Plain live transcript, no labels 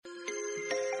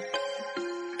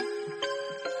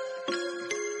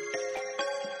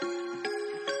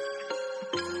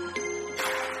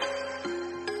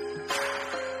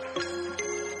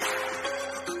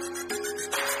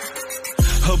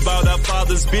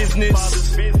Father's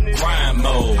business. Rhyme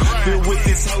mode. Filled with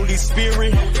this Holy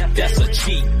Spirit. That's a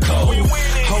cheat code.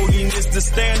 Holiness the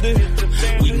standard.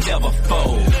 We never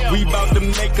fold. We about to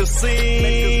make a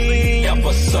scene.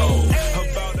 Episode.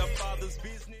 About our Father's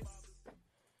business.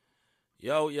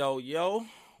 Yo.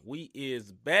 We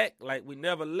is back like we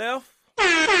never left.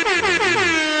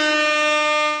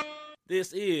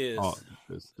 This is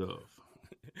good stuff.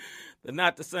 the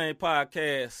Not the Same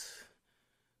podcast,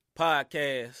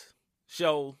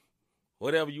 show,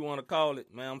 whatever you want to call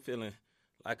it. Man, I'm feeling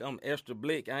like I'm extra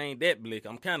blick. I ain't that blick.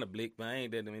 I'm kind of blick, but I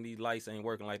ain't that. I mean, these lights ain't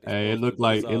working like this. Hey, it looked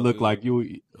like you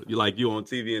on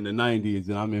TV in the 90s,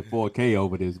 and I'm in 4K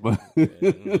over this, but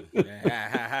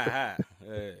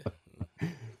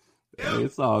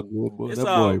it's all good, boy. It's that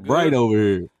all boy good. Bright over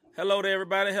here. Hello to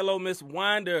everybody. Hello, Miss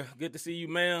Winder. Good to see you,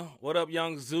 man. What up,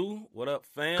 Young Zoo? What up,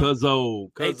 fam?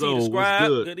 Cuzzo, AT what's Scribe.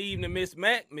 good? Good evening, Miss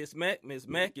Mac. Miss Mac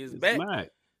is back. Mac.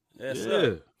 Yes, Yeah.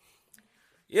 sir.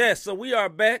 Yeah, so we are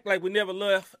back like we never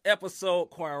left. Episode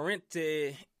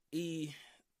 47.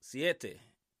 Siete.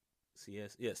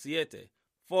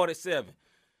 47.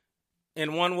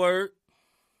 In one word.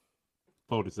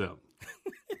 47.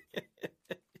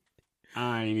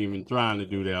 I ain't even trying to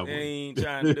do that I one. ain't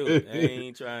trying to do it. I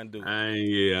ain't trying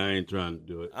to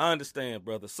do it. I understand,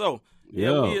 brother. So, we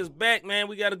is back, man.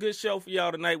 We got a good show for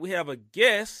y'all tonight. We have a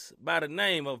guest by the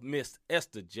name of Miss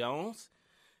Esther Jones.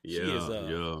 She has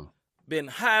been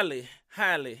highly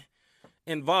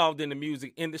involved in the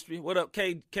music industry. What up,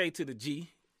 K to the G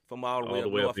from all the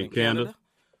way up in Canada.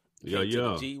 Yeah. To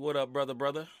the G. What up, brother?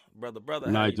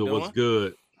 Nigel, what's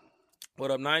good? What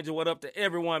up, Nigel? What up to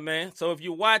everyone, man? So if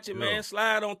you're watching, man,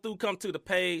 slide on through, come to the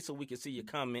page so we can see your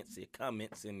comments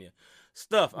and your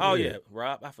stuff. Oh yeah,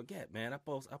 Rob, I forgot, man. I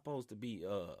supposed to be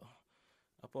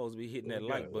hitting that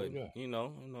like button. You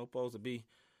know, supposed to be.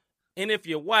 And if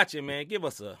you're watching, man, give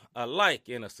us a like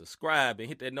and a subscribe and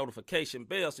hit that notification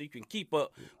bell so you can keep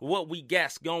up with what we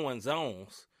got going on,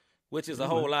 which is a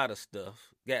whole lot of stuff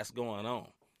got going on.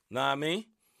 Know what I mean?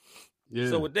 Yeah.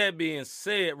 So with that being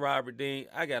said, Robert Dean,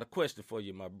 I got a question for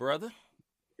you, my brother.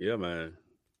 Yeah, man.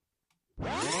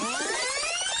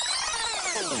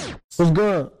 What's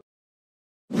good?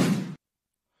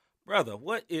 Brother,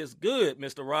 what is good,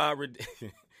 Mr. Robert?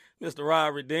 Mr.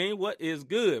 Robert Dean, what is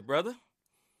good, brother?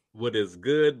 What is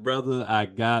good, brother? I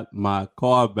got my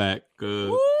car back.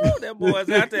 Woo, that boy's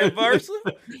out there Versa.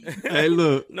 Hey,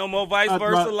 look. No more vice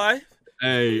versa life.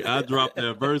 Hey, I dropped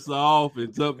that Versa off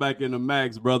and tucked back in the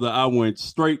Max, brother. I went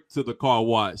straight to the car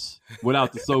wash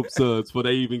without the soap suds before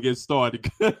they even get started.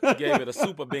 Gave it a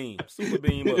super beam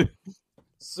up.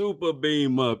 Super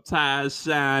beam up, tires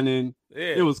shining.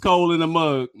 Yeah. It was cold in the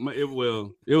mug. It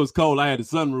was cold. I had the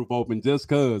sunroof open just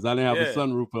because I didn't have a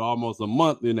sunroof for almost a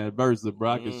month in that Versa,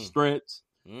 bro. I could stretch.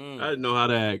 I didn't know how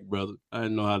to act, brother.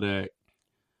 And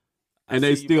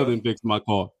they still didn't fix my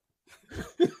car.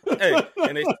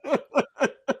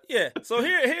 So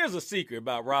here's a secret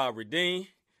about Robert Dean.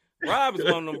 Rob is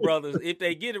one of them brothers. If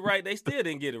they get it right, they still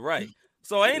didn't get it right.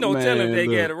 So ain't no telling they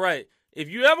get it right. If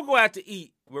you ever go out to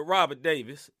eat with Robert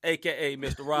Davis, a.k.a.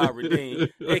 Mr. Robert Dean,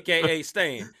 a.k.a.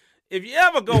 Stan, if you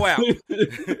ever go out.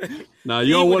 Now,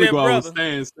 you don't want to go out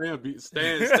with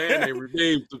Stan, they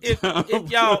redeemed if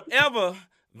y'all ever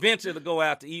venture to go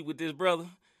out to eat with this brother,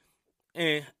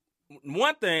 and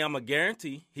one thing I'm going to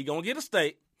guarantee, he going to get a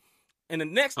steak, and the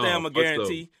next thing I'm going to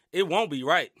guarantee, it won't be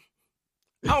right.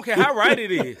 I don't care how right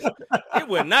it is. It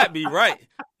will not be right.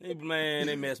 Man,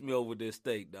 they messed me over with this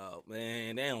steak, dog.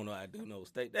 Man, they don't know how to do no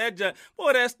steak. That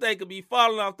steak could be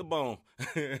falling off the bone.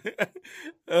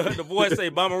 The boy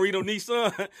say, Bomarito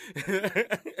Nissan.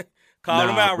 Call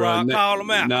him out, Rob. Call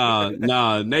him out.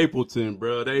 Nah, Napleton,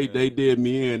 bro. They did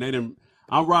me in.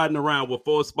 I'm riding around with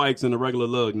 4 spikes in a regular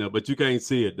lug now, but you can't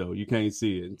see it, though. You can't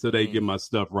see it until they get my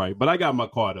stuff right. But I got my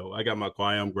car, though.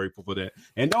 I am grateful for that.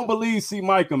 And don't believe C.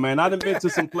 Micah, man. I done been to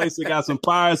some place that got some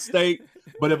fire steak.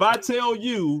 But if I tell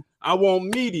you I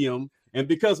want medium, and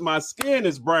because my skin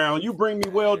is brown, you bring me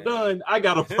well done, I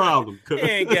got a problem. It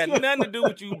ain't got nothing to do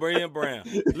with you being brown.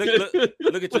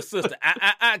 Look at your sister.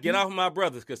 I get off my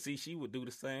brothers, because, see, she would do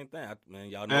the same thing. Man,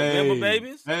 y'all know member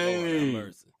babies?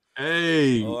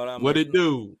 Hey, what it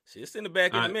do? It's in the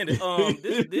back in a minute.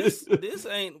 This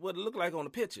ain't what it look like on the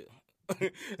picture.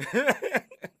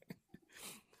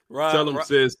 Tell him,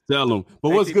 sis. Tell him. But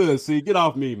what's good? See, get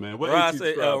off me, man. Rob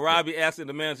said, Robbie asking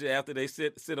the manager after they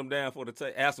sit him down for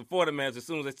the asking for the manager as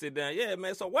soon as they sit down. Yeah,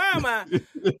 man. So why am I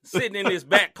sitting in this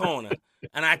back corner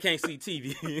and I can't see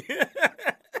TV?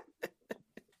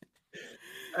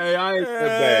 Hey, I ain't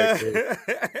that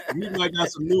bad. You might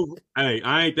got some new. Hey,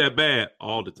 I ain't that bad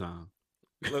all the time.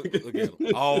 Look at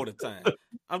him all the time.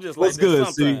 I'm just What's like this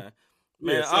good, sometimes. Man,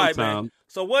 Yeah, all right, man. sometime.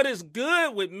 So what is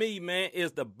good with me, man,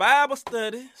 is the Bible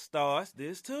study starts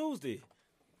this Tuesday.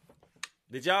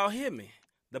 Did y'all hear me?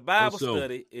 The Bible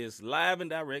study is live and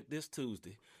direct this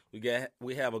Tuesday.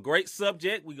 We have a great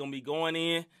subject. We're gonna be going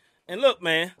in. And look,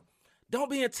 man, don't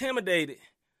be intimidated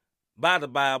by the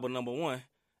Bible, number one.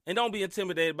 And don't be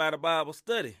intimidated by the Bible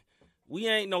study. We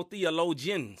ain't no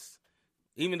theologians.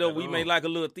 Even though we may like a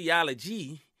little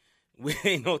theology, we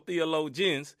ain't no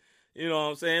theologians. You know what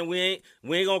I'm saying? We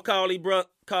ain't gonna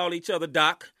call each other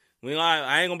Doc.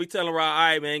 I ain't gonna be telling Rob, all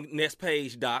right, man, next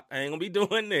page, Doc. I ain't gonna be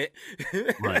doing that.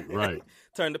 Right.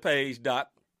 Turn the page, Doc,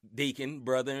 deacon,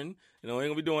 brother, and ain't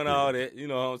gonna be doing all that. You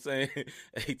know what I'm saying?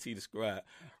 AT described.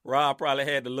 Rob probably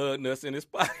had the lug nuts in his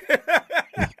pocket.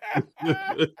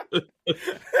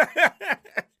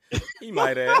 He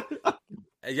might have.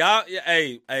 Y'all,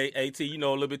 hey, AT, you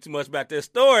know a little bit too much about that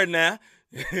story now.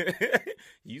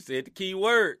 You said the key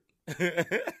word.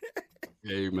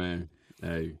 Hey, man.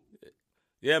 Hey.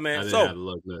 Yeah, man.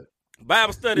 So,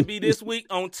 Bible study be this week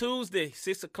on Tuesday,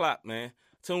 6:00, man.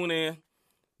 Tune in.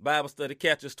 Bible study.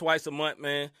 Catch us twice a month,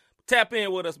 man. Tap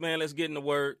in with us, man. Let's get in the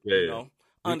word. Yeah. You know,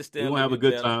 understand. We're going to have a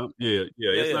good time. Yeah.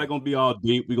 It's not going to be all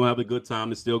deep. We're going to have a good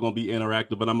time. It's still going to be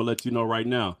interactive, but I'm going to let you know right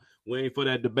now. We ain't for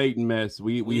that debating mess.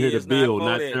 We here to build,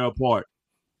 not tear apart.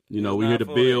 You know, we here to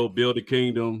build the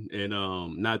kingdom and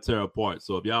not tear apart.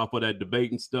 So if y'all for that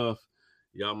debating stuff,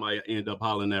 y'all might end up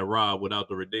hollering at Rob without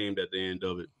the redeemed at the end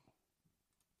of it.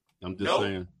 I'm just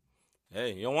saying.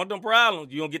 Hey, you don't want them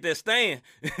problems. You don't get that stand.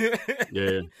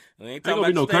 Yeah. Ain't gonna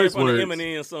be no curse words.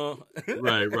 Eminem song.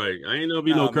 Right. I ain't gonna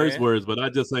be no curse words, but I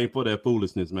just ain't for that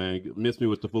foolishness, man. Miss me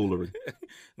with the foolery.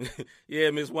 Yeah,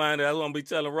 Miss Winder, that's what I'm be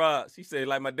telling Rob. She said,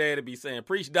 like my daddy be saying,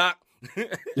 preach, Doc.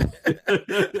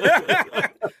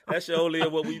 That's surely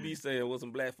what we be saying with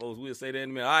some black folks. We'll say that in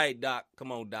a minute. All right, Doc.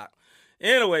 Come on, Doc.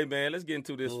 Anyway, man, let's get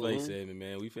into this face segment,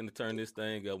 man. We finna turn this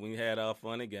thing up. We had our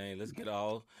funny game. Let's get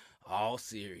all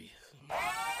serious.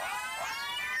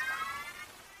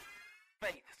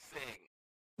 Faith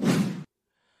segment.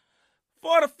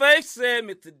 For the faith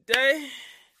segment today,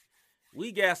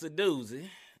 we got a doozy.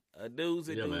 A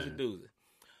doozy.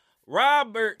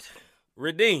 Robert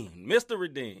Redeem, Mr.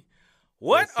 Redeem.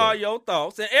 What are your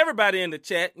thoughts? And everybody in the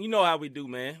chat, you know how we do,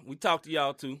 man. We talk to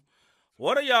y'all too.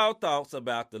 What are y'all thoughts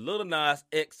about the Lil Nas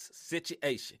X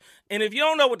situation? And if you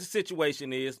don't know what the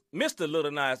situation is, Mr. Lil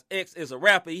Nas X is a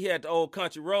rapper. He had the old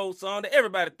Country Road song that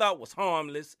everybody thought was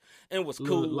harmless and was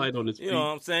cool. Light on his feet. You know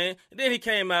what I'm saying? And then he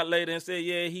came out later and said,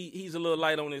 yeah, he's a little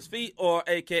light on his feet, or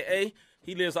AKA,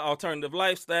 he lives an alternative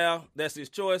lifestyle. That's his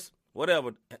choice.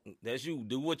 Whatever. That's you.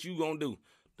 Do what you gonna do.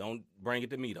 Don't bring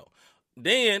it to me, though.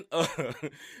 Then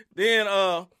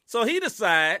so he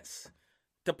decides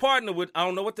to partner with, I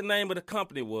don't know what the name of the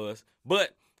company was,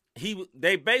 but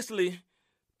they basically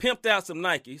pimped out some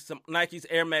Nikes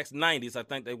Air Max 90s, I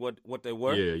think what they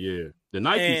were. Yeah. The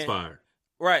Nikes fire.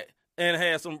 Right. And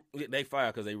had they fire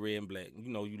because they red and black.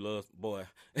 You know you love, boy.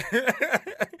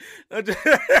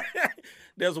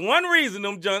 There's one reason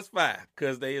them junks fire,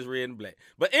 because they is red and black.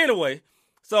 But anyway,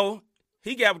 so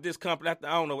he got with this company, I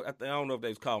don't know if they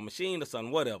was called Machine or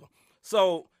something, whatever.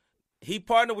 So he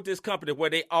partnered with this company where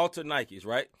they alter Nikes,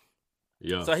 right?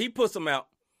 Yeah. So he puts them out.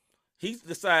 He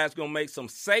decides going to make some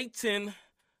Satan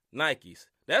Nikes.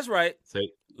 That's right.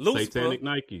 Satanic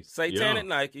Nikes. Satanic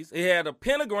Nikes. It had a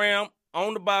pentagram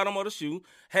on the bottom of the shoe,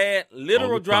 had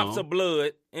literal drops of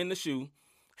blood in the shoe,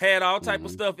 had all type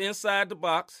of stuff inside the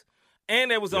box,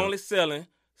 and they was only selling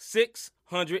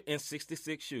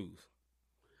 666 shoes.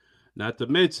 Not to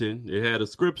mention, it had a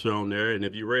scripture on there, and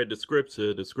if you read the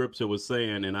scripture was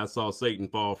saying, and I saw Satan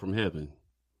fall from heaven.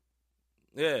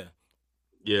 Yeah.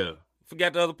 Yeah.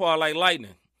 Forgot the other part, like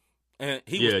lightning. And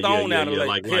he was thrown out of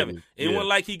like heaven. It wasn't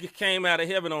like he came out of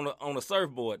heaven on a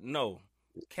surfboard. No.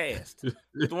 Cast.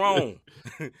 Thrown.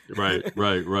 Right.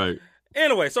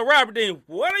 Anyway, so Robert Dean,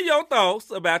 what are your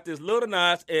thoughts about this Lil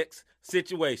Nas X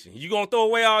situation? You gonna throw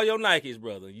away all your Nikes,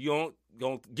 brother? You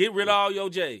gonna get rid of all your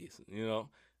J's, you know?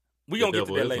 We gonna get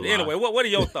to that later. Anyway, what are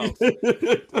your thoughts? I'm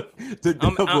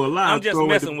just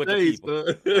messing with the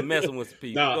people. I'm messing with the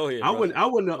people. Nah, go ahead. I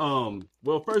wouldn't.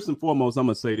 Well, first and foremost, I'm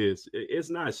gonna say this. It's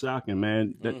not shocking,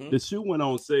 man. The shoe went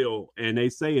on sale, and they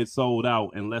say it sold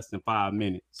out in less than 5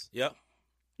 minutes. Yep.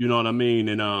 You know what I mean?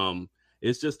 And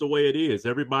it's just the way it is.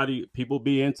 People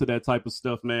be into that type of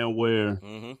stuff, man. Where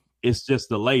it's just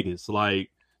the latest,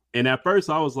 like. And at first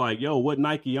I was like, yo, what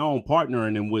Nike on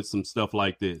partnering him with some stuff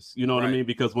like this? You know what I mean?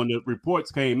 Because when the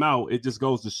reports came out, it just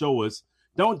goes to show us,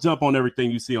 don't jump on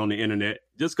everything you see on the internet.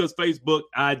 Just because Facebook,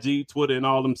 IG, Twitter, and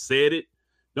all them said it,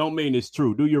 don't mean it's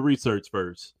true. Do your research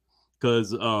first.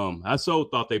 Because I so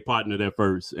thought they partnered at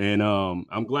first. And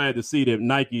I'm glad to see that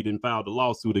Nike didn't file the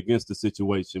lawsuit against the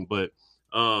situation. But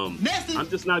I'm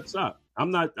just not shocked. I'm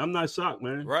not shocked,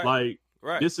 man. Right.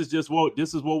 Like, this is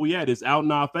what we at. It's out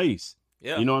in our face.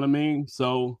 Yeah. You know what I mean?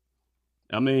 So,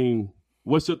 I mean,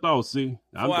 what's your thoughts, see?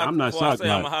 I'm not shocked. I'm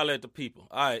going to holler at the people.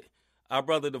 All right. Our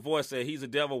brother DeVoy said he's a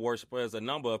devil worshiper, as a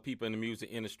number of people in the music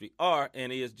industry are,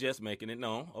 and he is just making it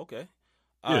known. Okay.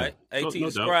 All right. AT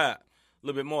Describe. A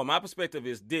little bit more. My perspective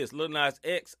is this. Lil Nas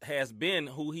X has been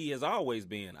who he has always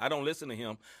been. I don't listen to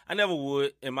him. I never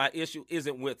would. And my issue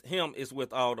isn't with him. It's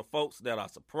with all the folks that are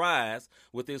surprised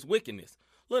with his wickedness.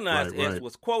 Lil Nas X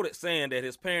was quoted saying that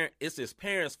it's his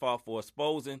parents' fault for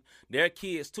exposing their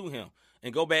kids to him.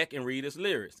 And go back and read his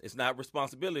lyrics. It's not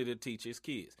responsibility to teach his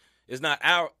kids. It's not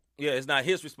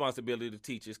his responsibility to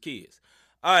teach his kids.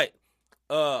 All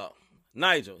right.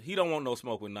 Nigel, he don't want no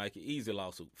smoke with Nike. Easy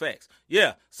lawsuit. Facts.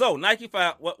 Yeah. So Nike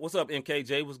filed. What's up,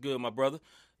 MKJ? What's good, my brother?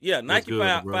 Yeah, Nike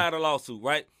filed a lawsuit,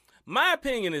 right? My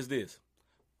opinion is this.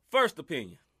 First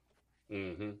opinion.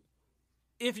 Mm-hmm.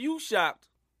 If you shocked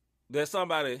that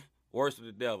somebody worshipped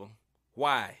the devil,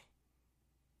 why?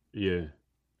 Yeah.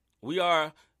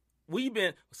 We've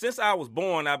been, since I was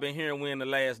born, I've been hearing we're in the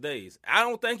last days. I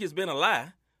don't think it's been a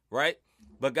lie, right?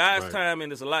 But God's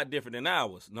timing is a lot different than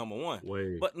ours, number one.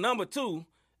 But number two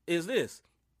is this.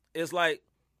 It's like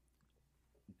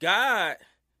God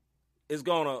is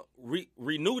going to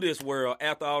renew this world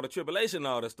after all the tribulation and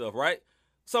all that stuff, right?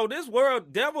 So this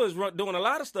world, devil is doing a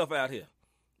lot of stuff out here.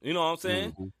 You know what I'm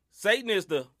saying? Mm-hmm. Satan is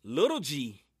the little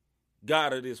g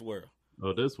God of this world.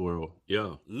 Oh, this world,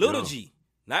 yeah. Little g,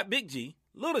 not big G,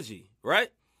 little g, right?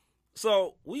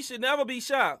 So we should never be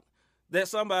shocked that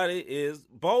somebody is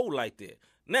bold like that.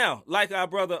 Now, like our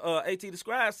brother AT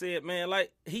Describe said, man,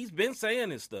 like he's been saying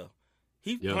this stuff.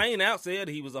 He plain out said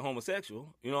he was a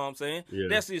homosexual. You know what I'm saying? Yeah.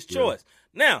 That's his choice.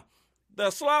 Yeah. Now, the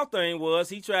Sloth thing was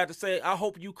he tried to say, I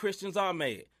hope you Christians are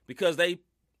mad because they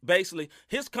basically,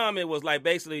 his comment was like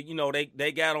basically, you know,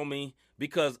 they got on me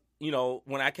because, you know,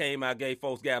 when I came out, gay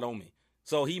folks got on me.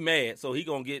 So he mad. So he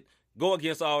going to go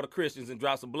against all the Christians and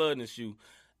drop some blood in his shoe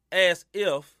as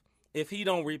if he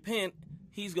don't repent,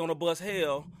 he's going to bust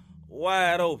hell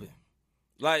wide open.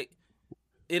 Like,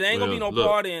 it ain't going to be no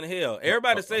party in hell.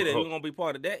 Everybody say that we're going to be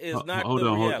part of that. Is not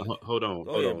the reality. Hold on,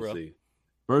 bro. See.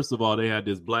 First of all, they had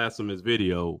this blasphemous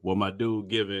video where my dude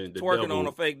giving the twerking devil, on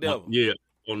a fake devil. Yeah,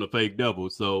 on the fake devil.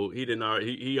 So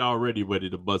he already ready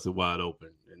to bust it wide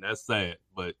open. And that's sad,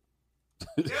 but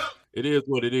it is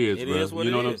what it is, bro. Is what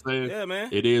you know it what is. I'm saying? Yeah, man.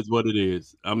 It is what it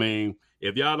is. I mean,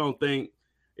 if y'all don't think,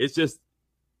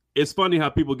 it's funny how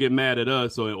people get mad at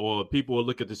us or people will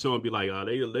look at the show and be like, oh,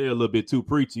 they're a little bit too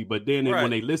preachy. But then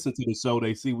when they listen to the show,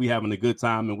 they see we having a good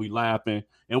time and we laughing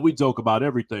and we joke about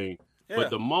everything. Yeah. But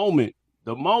the moment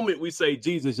we say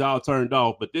Jesus, y'all turned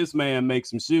off, but this man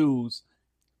makes some shoes,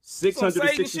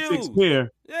 666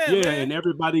 pair. Yeah, and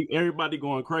everybody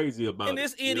going crazy about it. And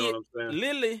this idiot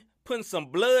literally putting some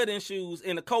blood in shoes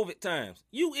in the COVID times.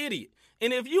 You idiot.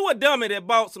 And if you a dummy that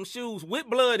bought some shoes with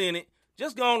blood in it,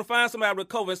 just go on and find somebody with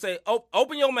COVID and say,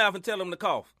 open your mouth and tell them to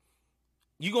cough.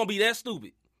 You going to be that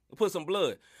stupid. Put some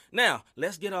blood. Now,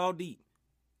 let's get all deep.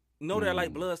 You know they're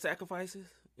like blood sacrifices?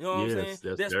 You know what I'm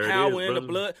saying? There's power in the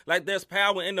blood. Like there's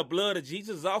power in the blood of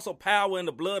Jesus. There's also power in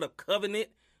the blood of covenant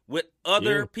with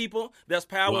other people. There's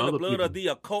power in the blood of the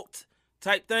occult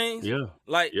type things. Yeah.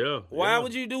 Like, why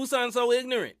would you do something so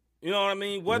ignorant? You know what I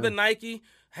mean? Whether Nike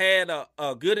had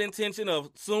a good intention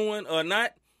of suing or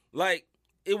not, like,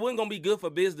 it wasn't going to be good for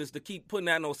business to keep putting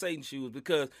out no Satan shoes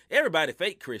because everybody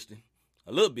fake Christian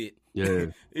a little bit. Yeah.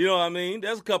 You know what I mean?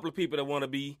 There's a couple of people that want to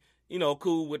be, you know,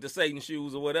 cool with the Satan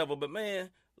shoes or whatever. But, man,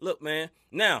 look, man.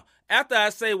 Now, after I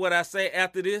say what I say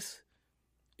after this,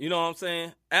 you know what I'm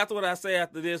saying? After what I say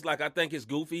after this, like I think it's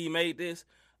goofy he made this,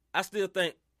 I still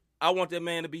think I want that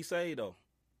man to be saved, though.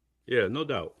 Yeah, no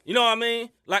doubt. You know what I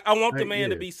mean? Like, I want the man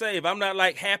to be saved. I'm not,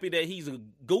 like, happy that he's a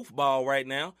goofball right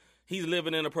now. He's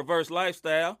living in a perverse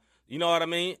lifestyle. You know what I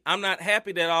mean? I'm not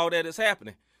happy that all that is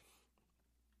happening.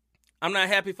 I'm not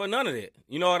happy for none of that.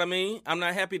 You know what I mean? I'm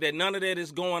not happy that none of that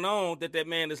is going on, that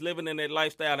man is living in that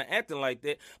lifestyle and acting like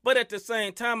that. But at the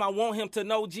same time, I want him to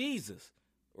know Jesus,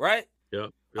 right? Yeah.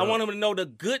 I want him to know the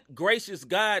good, gracious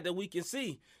God that we can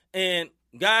see. And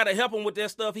God to help him with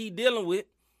that stuff he dealing with,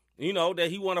 you know, that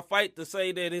he want to fight to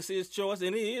say that it's his choice,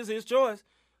 and it is his choice.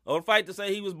 Or fight to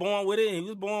say he was born with it, and he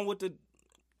was born with the...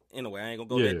 Anyway, I ain't gonna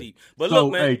go that deep. But so,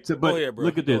 look, man, go ahead, bro.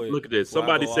 Look at this. Look at this.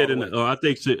 Somebody said I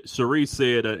think Cherise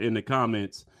said in the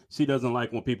comments, she doesn't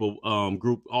like when people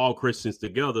group all Christians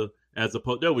together as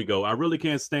opposed. There we go. I really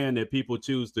can't stand that people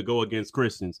choose to go against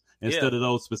Christians instead of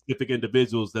those specific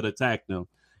individuals that attack them.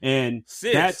 And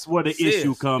that's where the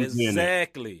issue comes in.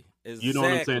 Exactly. You know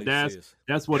what I'm saying?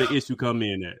 That's where the issue come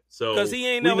in at. So because he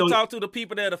ain't never talked to the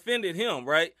people that offended him,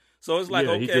 right? So it's like,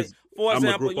 okay, for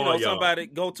example, somebody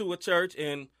go to a church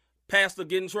and pastor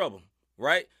get in trouble,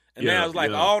 right? And now it's like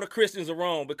all the Christians are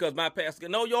wrong because my pastor.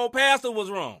 No, your pastor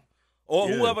was wrong, or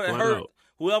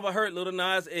whoever hurt Lil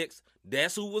Nas X,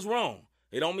 that's who was wrong.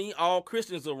 It don't mean all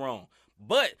Christians are wrong,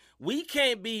 but we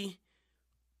can't be,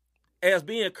 as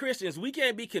being Christians, we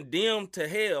can't be condemned to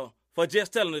hell for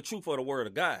just telling the truth for the word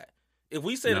of God. If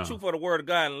we say the truth for the word of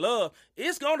God in love,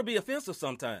 it's going to be offensive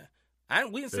sometimes.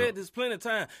 We said this plenty of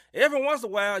time. Every once in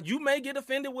a while, you may get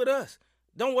offended with us.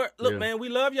 Don't worry. Look, man, we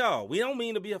love y'all. We don't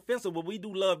mean to be offensive, but we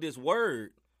do love this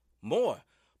word more.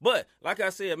 But like I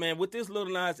said, man, with this Lil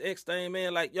Nas X thing,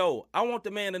 man, like, yo, I want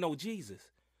the man to know Jesus.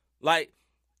 Like,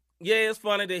 yeah, it's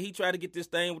funny that he tried to get this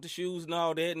thing with the shoes and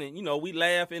all that, and, you know, we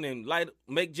laughing and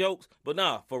make jokes. But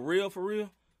nah, for real,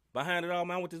 behind it all,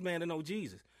 man, I want this man to know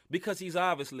Jesus. Because he's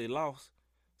obviously lost.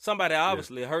 Somebody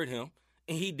obviously hurt him,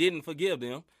 and he didn't forgive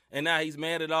them. And now he's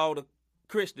mad at all the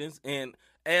Christians, and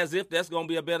as if that's going to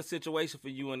be a better situation for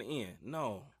you in the end.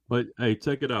 No. But, hey,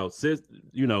 check it out. Sis,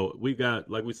 you know, we got,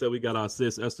 like we said, we got our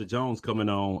sis Esther Jones coming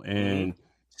on, and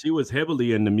she was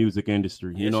heavily in the music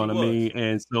industry. You know what I mean?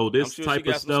 And so this type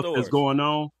of stuff that's going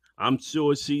on, I'm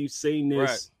sure she's seen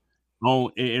this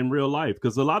in real life.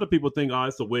 Because a lot of people think, oh,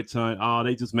 it's a witch hunt. Oh,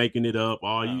 they just making it up.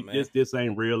 Oh, this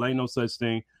ain't real. Ain't no such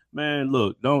thing. Man,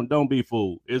 look, don't be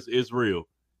fooled. It's real.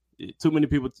 Too many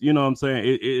people, you know what I'm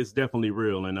saying? It's definitely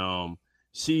real. And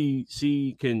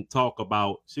she can talk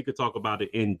about it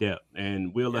in depth,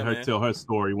 and we'll let her tell her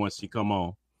story once she come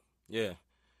on. Yeah.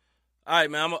 All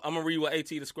right, man. I'm gonna read what AT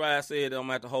the Scribe said. I'm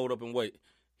gonna have to hold up and wait.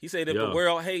 He said, if the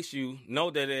world hates you, know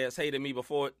that it has hated me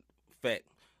before it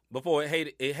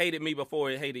hated me before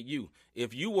it hated you.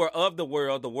 If you were of the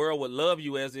world would love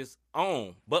you as its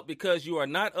own. But because you are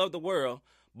not of the world,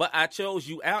 but I chose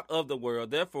you out of the world,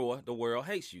 therefore the world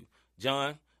hates you.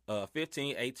 John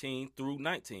 15:18 through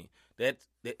 19.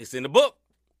 It's in the book.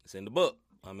 It's in the book.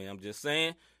 I mean, I'm just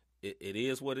saying, it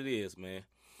is what it is, man.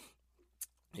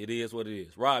 It is what it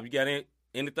is. Rob, you got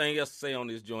anything else to say on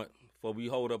this joint before we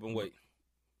hold up and wait?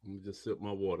 Let me just sip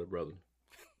my water, brother.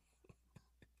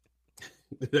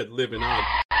 That living out.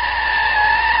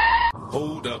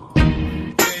 Hold up.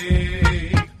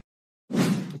 Hey.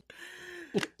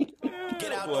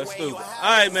 Boy, stupid. All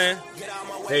right, man.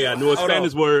 Hey, I knew a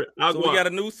Spanish word. So we got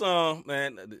a new song,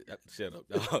 man. Shut up,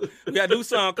 dog. We got a new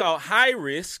song called High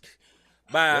Risk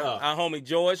by our homie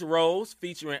George Rose,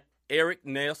 featuring Eric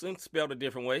Nelson, spelled a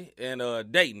different way, and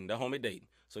Dayton, the homie Dayton.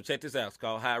 So check this out. It's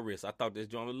called High Risk. I thought this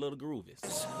joint was a little groovy.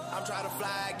 I'm trying to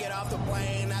fly, get off the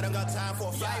plane. I don't got time for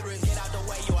a flight risk. Get out the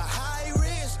way, you a high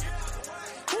risk.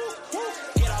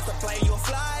 Get off the plane, you a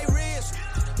fly risk.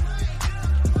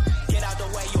 Get out the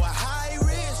way, you a high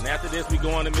risk. And after this, we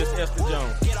go on to Miss Esther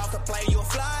Jones. Get off the plane, you a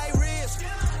fly risk.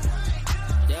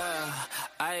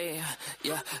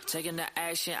 Taking the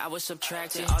action, I was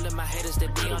subtracting all of my haters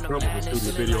that be on the madness.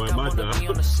 The video at my job.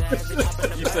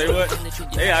 You say what?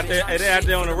 They out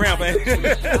there on the ramp, man.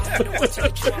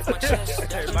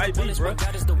 It might be, bro.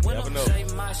 You never know.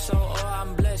 Save my soul, oh,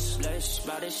 I'm blessed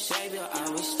by the Savior. I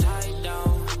was tied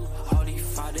down. Holy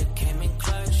Father came in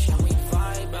clutch, and we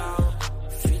vibe out.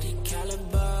 50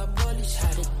 caliber bullets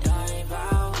had to dive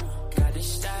out. Got the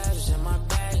stabs in my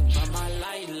bag, but my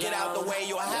light low. Get out the way,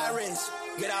 you a high risk.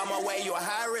 Get out my way, you a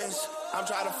high risk. I'm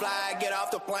trying to fly, get off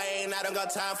the plane. I don't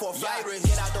got time for a flight risk.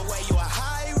 Get out the way, you a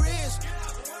high risk.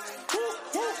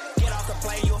 Get off the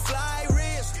plane, you a fly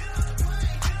risk.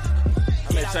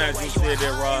 How many times you said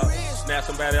that, Rob? Snap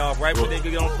somebody off right when they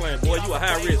get on the plane. Boy, you a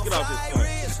high risk. Get off this plane.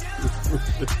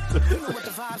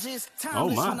 Oh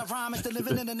my! That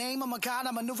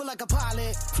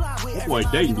boy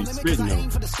Dayton be spitting though. You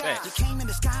came in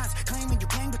disguise, claiming you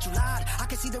came, but you lied. I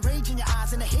can see the rage in your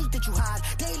eyes and the hate that you hide.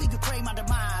 Daily you pray my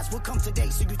demise will come today,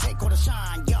 so you take all the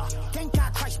shine, yeah. Thank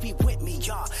God Christ be with me,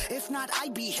 yeah. If not, I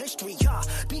be history, yeah.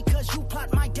 Because you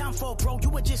plot my downfall, bro. You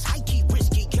were just high-key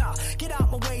risky, yeah. Get out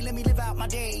my way, let me live out my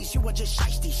days. You were just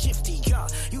shiesty, shifty, yeah.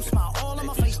 You smile all on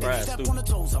my face, then you step on the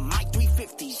toes of my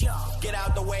 350s, yeah. Get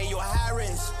out the way, you a high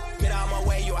risk. Get out my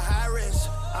way, you a high risk.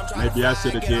 I'm trying Maybe I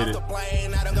should have did it.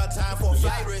 I don't got time for a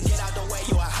flight risk. Get out the way,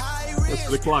 you a high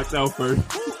risk. Let's clock out first.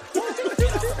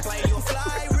 Get off the plane, you a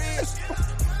fly risk.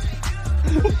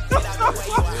 Get out the way,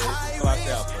 you a high Clocked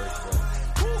out first,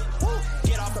 bro.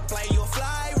 Get off the plane, you a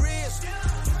fly risk.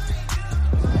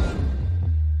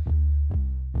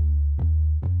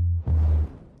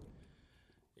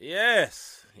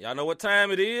 Yes. Y'all Y'all know what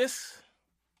time it is?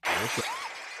 CHH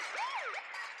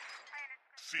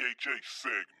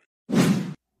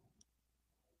segment.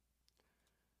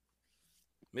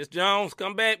 Miss Jones,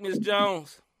 come back, Miss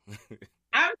Jones.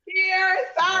 I'm here.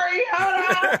 Sorry, hold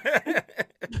on.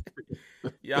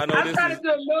 Y'all know I'm trying to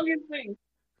do a million things.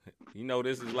 You know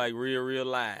this is like real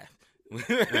live.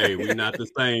 Hey, we not the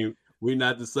same. We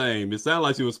not the same. It sounded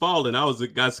like she was falling.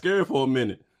 Got scared for a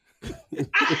minute.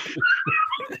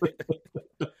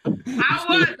 I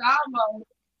was almost.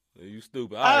 You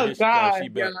stupid. Oh, God. She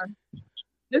back.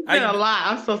 It's been a lot.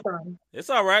 I'm so sorry. It's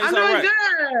all right. It's I'm all doing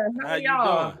right. good. How you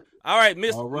doing? All right,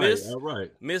 Miss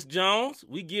Miss Jones,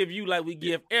 we give you like we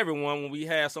give everyone when we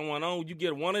have someone on. You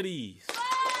get one of these.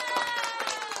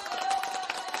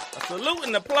 A salute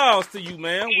and applause to you,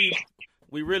 man.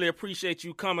 We really appreciate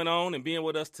you coming on and being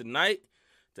with us tonight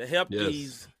to help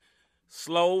these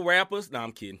slow rappers. No,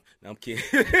 I'm kidding. To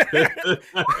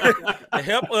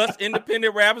help us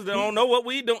independent rappers that don't know what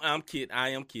we do. I'm kidding. I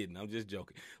am kidding. I'm just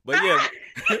joking. But yeah,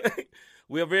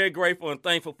 we are very grateful and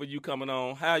thankful for you coming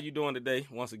on. How are you doing today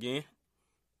once again?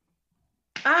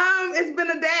 It's been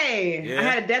a day. Yeah. I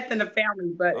had a death in the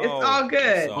family, but it's all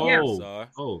good.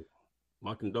 Sorry.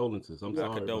 My condolences. I'm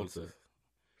sorry. Condolences.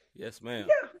 Yes, ma'am.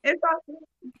 Yeah, it's all good.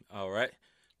 All right.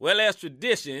 Well, as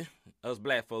tradition, us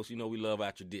black folks, you know we love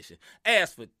our tradition.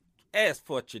 As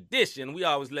for tradition, we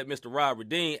always let Mr. Rob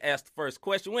Redeem ask the first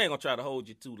question. We ain't gonna try to hold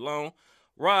you too long.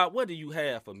 Rob, what do you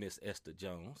have for Miss Esther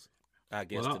Jones? I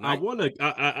guess tonight.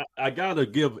 I gotta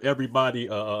give everybody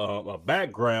a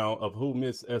background of who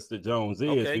Miss Esther Jones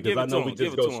is, because I know we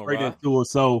just go straight into her.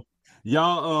 So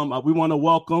y'all, we want to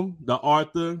welcome the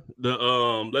author,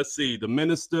 the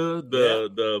minister,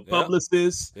 the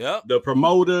publicist, the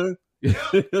promoter,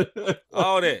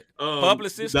 all that,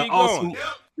 publicist, the keep awesome,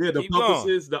 going. the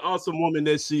publicist, the awesome woman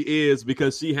that she is,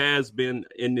 because she has been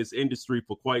in this industry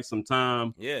for quite some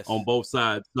time. Yes, on both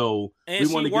sides. So and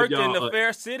she worked in the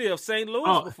fair city of St.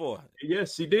 Louis before.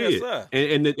 Yes, she did. Yes,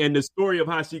 and the story of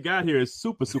how she got here is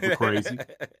super crazy.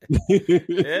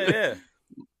 yeah.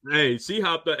 Hey, she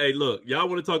hopped. Hey, look, y'all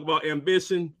want to talk about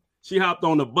ambition? She hopped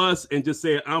on the bus and just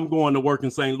said, "I'm going to work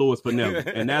in St. Louis for them,"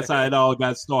 and that's how it all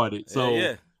got started.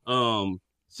 So,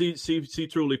 she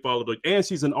truly followed her, and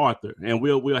she's an author, and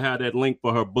we'll have that link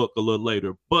for her book a little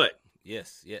later. But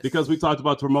yes, because we talked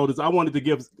about promoters, I wanted to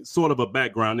give sort of a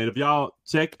background, and if y'all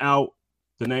check out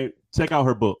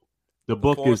her book. The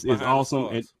book is awesome,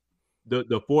 and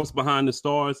the Force Behind the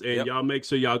Stars, and y'all make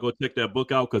sure y'all go check that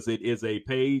book out because it is a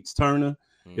page turner.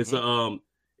 Mm-hmm. It's a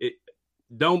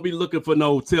don't be looking for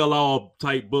no tell-all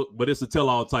type book, but it's a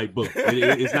tell-all type book.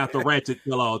 It's not the ratchet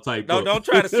tell-all type book. No, don't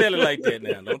try to sell it like that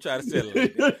now. Don't try to sell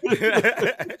it like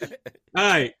that. All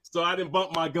right, so I didn't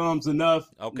bump my gums enough.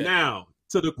 Okay. Now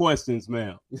to the questions,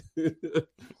 ma'am.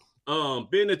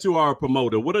 Being that you are a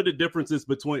promoter, what are the differences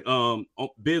between on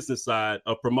business side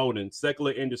of promoting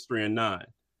secular industry and non?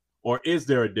 Or is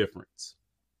there a difference?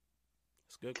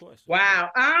 That's a good question.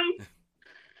 Wow.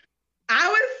 I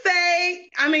would say,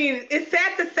 I mean, it's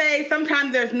sad to say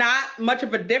sometimes there's not much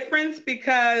of a difference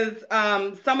because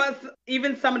some of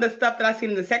the stuff that I've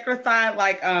seen in the secular side,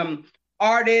 like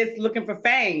artists looking for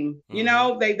fame, you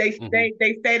know, they say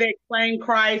they claim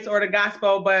Christ or the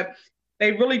gospel, but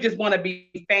they really just want to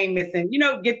be famous and, you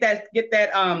know, get that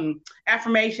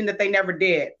affirmation that they never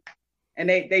did, and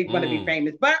they want to be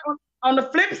famous. But on the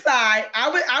flip side,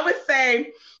 I would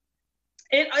say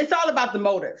it's all about the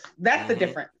motives. That's the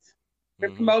difference.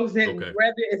 Promoting,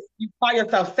 whether it's you call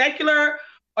yourself secular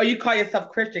or you call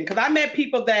yourself Christian. Because I met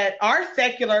people that are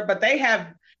secular, but they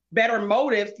have better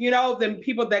motives, you know, than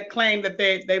people that claim that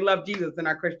they love Jesus and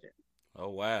are Christian. Oh,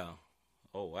 wow.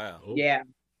 Yeah.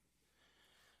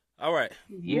 All right.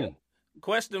 Yeah.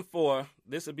 Question 4.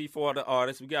 This would be for the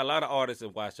artists. We got a lot of artists that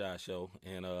watch our show.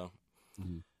 And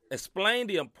explain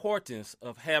the importance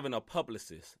of having a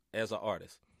publicist as an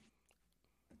artist.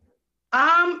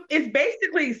 It's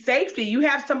basically safety. You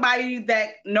have somebody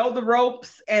that know the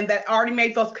ropes and that already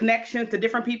made those connections to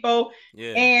different people.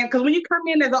 Yeah. And because when you come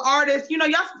in as an artist, you know,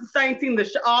 y'all seen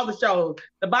all the shows,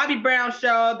 the Bobby Brown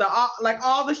show,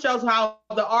 all the shows, how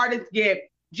the artists get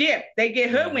gypped, they get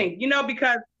hoodwinked, you know,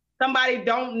 because somebody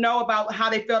don't know about how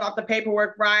they filled out the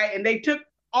paperwork right, and they took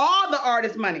all the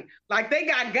artist money, like they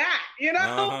got, you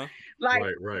know.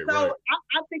 Right. So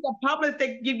I think a publicist,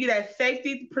 they give you that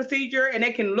safety procedure, and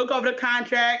they can look over the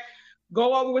contract,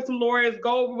 go over with some lawyers,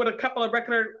 go over with a couple of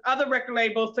other record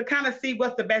labels to kind of see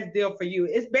what's the best deal for you.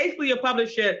 It's basically a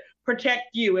publisher protect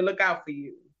you and look out for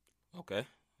you. Okay.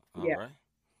 All right.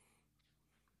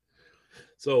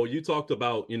 So you talked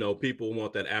about, people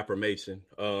want that affirmation.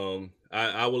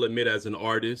 I will admit, as an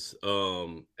artist,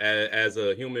 as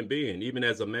a human being, even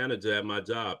as a manager at my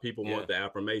job, people want the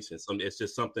affirmation. It's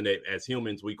just something that as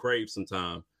humans we crave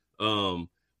sometimes.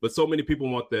 But so many people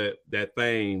want that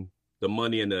fame, the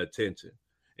money, and the attention.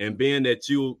 And being that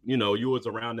you was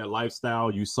around that lifestyle,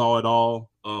 you saw it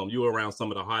all. You were around some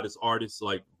of the hottest artists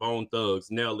like Bone Thugs,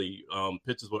 Nelly,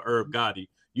 pictures with Irv Gotti.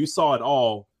 You saw it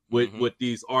all with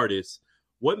these artists.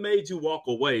 What made you walk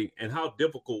away, and how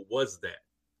difficult was that?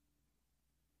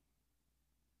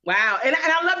 Wow. And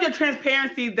I love your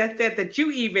transparency that said that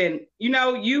you even, you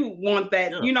want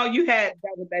that, you had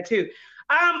that with that too.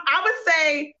 I would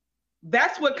say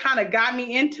that's what kind of got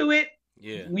me into it.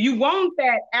 Yeah. You want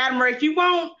that admiration. You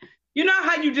want,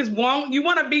 how you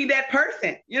want to be that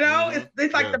person,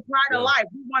 it's like the pride of life.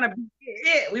 We want to be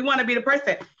it. We want to be the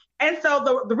person. And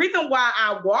so the reason why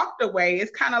I walked away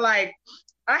is kind of like,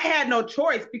 I had no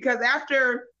choice, because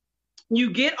after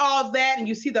you get all that and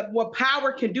you see what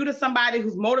power can do to somebody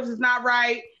whose motives is not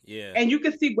right, and you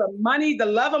can see what the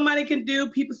love of money can do,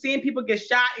 seeing people get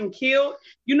shot and killed,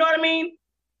 you know what I mean?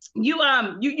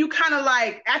 You kind of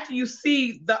like, after you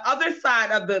see the other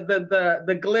side of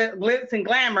the glitz and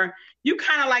glamour, you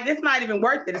kind of like, it's not even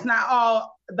worth it. It's not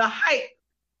all the hype.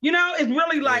 It's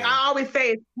really like, I always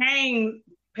say, it's pain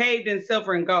paved in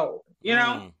silver and gold,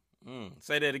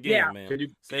 Say that again, man. Can you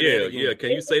say that again?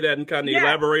 Can you say that and kind of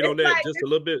elaborate on that like, just a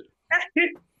little bit?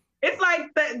 It's like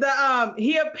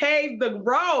he had paved the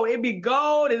road. It'd be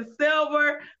gold and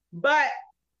silver, but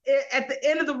at the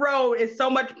end of the road is so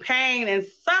much pain and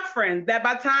suffering that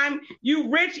by the time you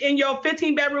rich in your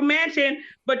 15-bedroom mansion,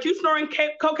 but you snoring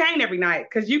cocaine every night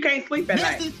because you can't sleep at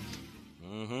night.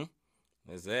 Mm-hmm.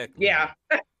 Exactly. Yeah.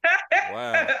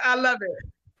 Wow. I love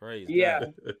it. Praise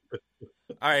God.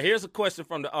 All right, here's a question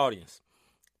from the audience.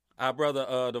 Our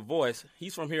brother, The Voice,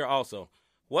 he's from here also.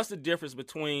 What's the difference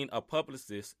between a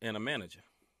publicist and a manager?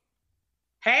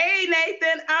 Hey,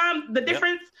 Nathan. The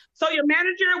difference, so your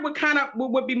manager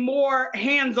would be more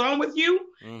hands-on with you.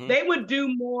 Mm-hmm. They would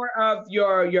do more of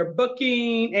your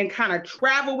booking and kind of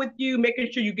travel with you,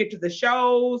 making sure you get to the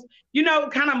shows,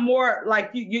 kind of more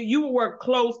like you will work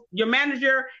close. Your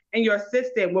manager and your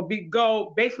assistant will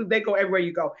basically they go everywhere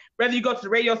you go. Whether you go to the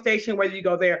radio station, whether you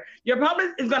go there. Your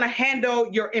publicist is going to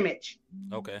handle your image.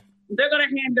 Okay. They're going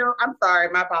to handle, I'm sorry,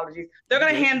 my apologies. They're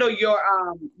going to handle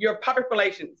your public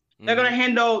relations. They're going to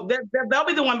handle, they'll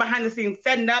be the one behind the scenes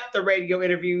setting up the radio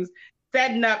interviews,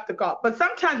 setting up the call. But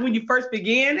sometimes when you first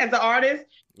begin as an artist,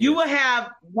 you will have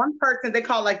one person they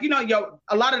call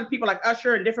a lot of the people like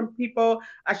Usher and different people,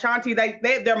 Ashanti,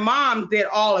 their moms did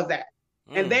all of that.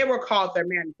 And they were called their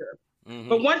manager. Mm-hmm.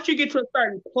 But once you get to a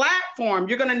certain platform,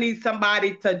 you're going to need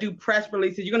somebody to do press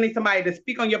releases. You're going to need somebody to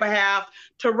speak on your behalf,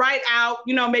 to write out,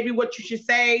 maybe what you should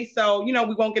say. So, we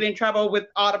won't get in trouble with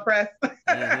all the press.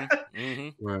 Mm-hmm. Mm-hmm.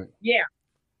 Right. Yeah.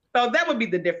 So that would be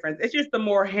the difference. It's just the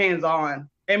more hands-on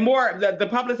and more, the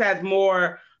publicist has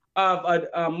more of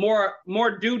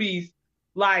more duties,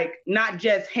 like not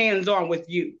just hands-on with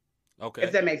you. Okay.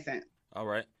 If that makes sense. All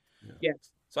right. Yes.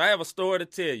 So I have a story to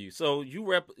tell you. So you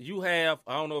have,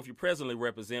 I don't know if you presently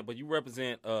represent, but you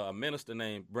represent a minister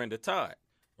named Brenda Todd,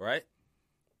 right?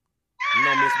 You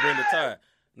know Miss Brenda Todd.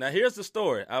 Now here's the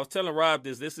story. I was telling Rob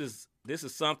this is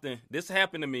something, this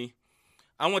happened to me.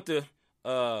 I went to,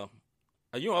 are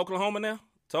you in Oklahoma now?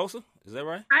 Tulsa? Is that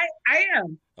right? I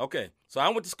am. Okay. So I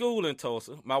went to school in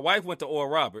Tulsa. My wife went to Oral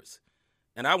Roberts,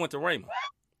 and I went to Raymond.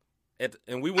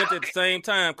 And we went at the same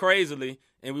time, crazily,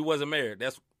 and we wasn't married.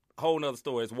 That's whole nother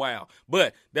story. It's wild,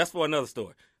 but that's for another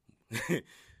story.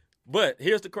 But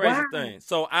here's the crazy thing.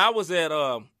 So I was at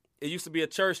it used to be a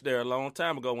church there a long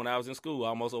time ago when I was in school,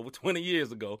 almost over 20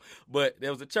 years ago. But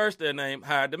there was a church there named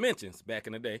Higher Dimensions back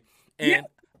in the day, and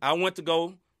I went to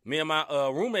go. Me and my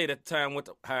roommate at the time went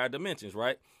to Higher Dimensions,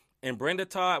 right? And Brenda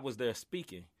Todd was there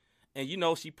speaking, and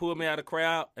she pulled me out of the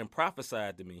crowd and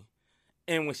prophesied to me.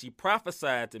 And when she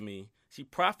prophesied to me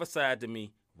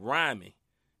rhyming.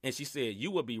 And she said,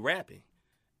 you will be rapping.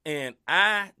 And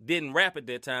I didn't rap at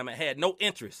that time. I had no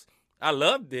interest. I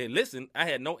loved it. Listen, I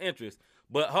had no interest.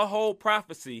 But her whole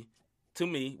prophecy to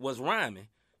me was rhyming,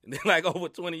 like over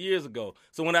 20 years ago.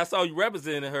 So when I saw you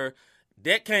representing her,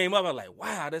 that came up. I was like,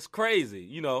 wow, that's crazy,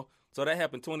 So that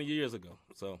happened 20 years ago.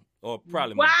 So, or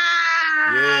probably more.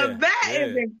 Wow, that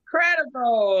is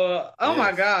incredible. Oh,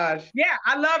 my gosh. Yeah,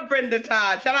 I love Brenda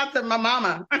Todd. Shout out to my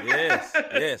mama. Yes.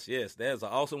 That's an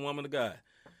awesome woman of God.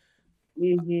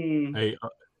 Mm-hmm. Hey,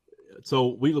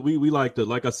 so we like to,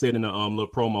 like I said in the little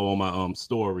promo on my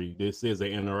story, this is an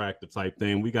interactive type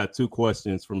thing. We got 2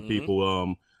 questions from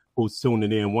people who's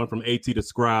tuning in. One from AT the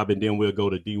Scribe, and then we'll go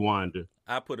to D Winder.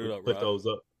 I put it up, Put Rob. those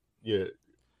up. Yeah.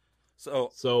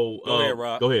 So go ahead,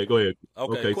 Rob. Go ahead.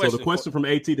 Okay. So the question from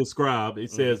AT the Scribe,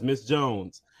 it says, Miss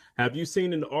Jones, have you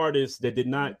seen an artist that did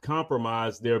not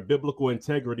compromise their biblical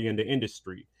integrity in the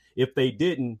industry? If they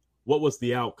didn't, what was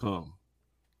the outcome?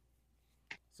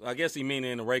 So I guess he mean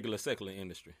in the regular secular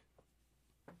industry.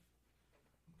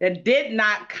 That did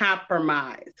not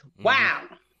compromise. Wow.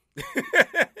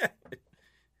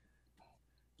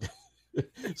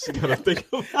 She got to think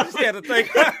about it. She had to think.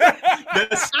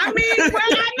 I mean, well,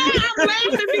 I know I'm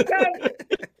laughing because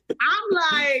I'm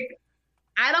like,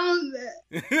 I don't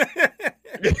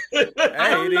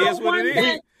know what it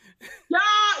is.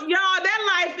 Y'all,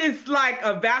 that life is like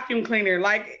a vacuum cleaner.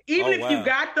 Like, even if you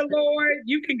got the Lord,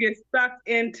 you can get stuck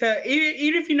into,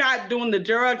 even if you're not doing the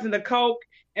drugs and the coke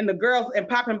and the girls and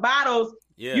popping bottles,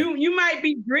 you might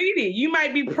be greedy. You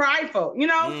might be prideful,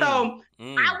 So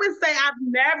I would say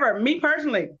me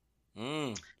personally,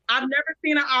 I've never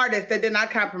seen an artist that did not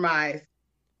compromise.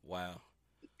 Wow.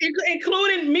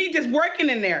 Including me just working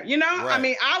in there, Right. I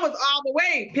mean, I was all the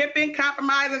way pimping,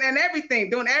 compromising, and everything,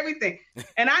 doing everything.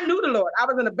 And I knew the Lord. I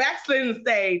was in the backsliding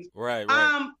stage. Right.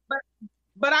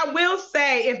 But I will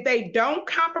say, if they don't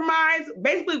compromise,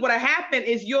 basically what happened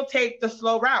is you'll take the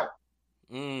slow route.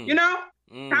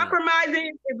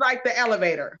 Compromising is like the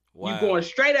elevator. Wow. You're going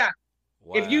straight up.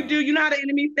 Wow. If you do, how the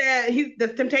enemy said the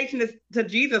temptation to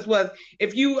Jesus was,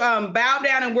 if you bow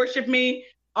down and worship me,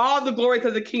 all the glory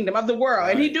to the kingdom of the world.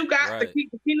 Right. And he do got the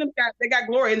kingdom they got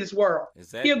glory in this world.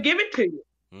 Exactly. He'll give it to you.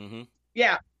 Mm-hmm.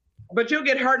 Yeah. But you'll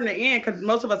get hurt in the end because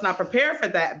most of us not prepared for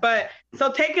that. But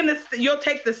so you'll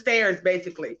take the stairs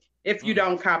basically if you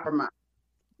don't compromise.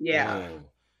 Yeah.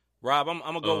 Rob, I'm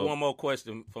gonna go one more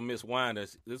question for Miss Winder.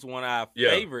 This is one of our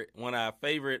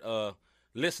favorite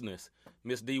listeners,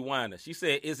 Miss D. Winder. She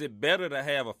said, "Is it better to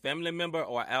have a family member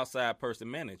or an outside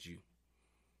person manage you?"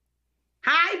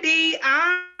 Hi, D.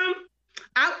 I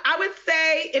would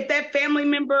say if that family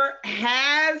member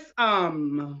has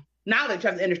knowledge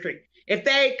of the industry, if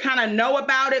they kind of know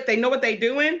about it, they know what they're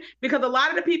doing, because a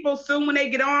lot of the people soon when they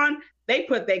get on, they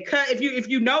cut. If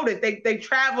you notice, they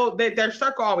travel, their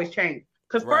circle always change.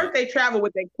 Because first they travel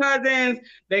with their cousins,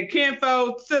 their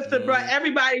kinfolk, sister, brother,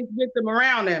 everybody's with them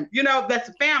around them. That's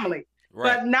a family.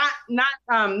 Right. But not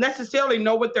necessarily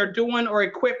know what they're doing or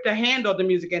equipped to handle the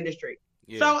music industry.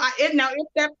 Yeah. So if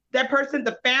that person,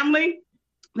 the family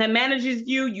that manages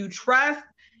you trust,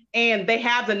 and they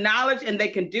have the knowledge and they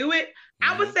can do it,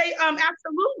 I would say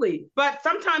absolutely. But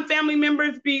sometimes family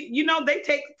members they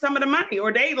take some of the money,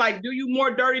 or they do you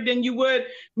more dirty than you would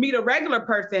meet a regular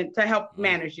person to help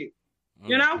manage you.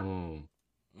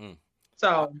 So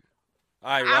all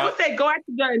right, I would say go after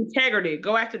the integrity.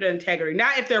 Go after the integrity,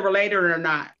 not if they're related or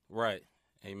not. Right.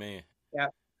 Amen. Yeah.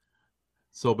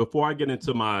 So before I get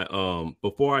into my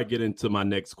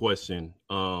next question,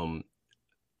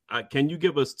 can you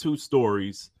give us two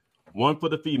stories, one for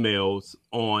the females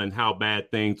on how bad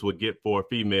things would get for a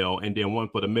female, and then one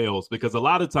for the males? Because a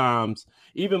lot of times,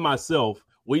 even myself,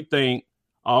 we think,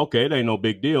 oh, okay, it ain't no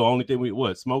big deal. Only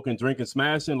thing smoking, drinking,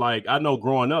 smashing. Like, I know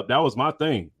growing up, that was my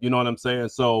thing. You know what I'm saying?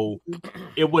 So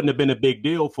it wouldn't have been a big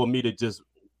deal for me to just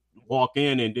walk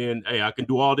in and then, hey, I can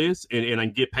do all this and I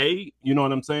get paid. You know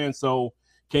what I'm saying? So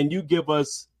can you give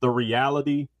us the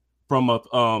reality from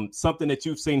something that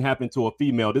you've seen happen to a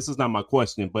female? This is not my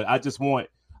question, but I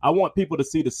want people to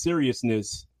see the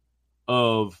seriousness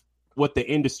of what the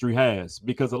industry has,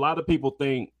 because a lot of people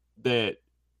think that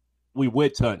we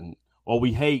witch hunting, or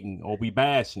we hating, or we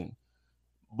bashing.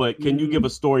 But can you give a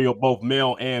story of both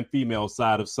male and female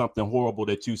side of something horrible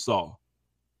that you saw?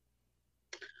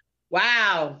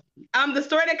 Wow. The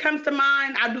story that comes to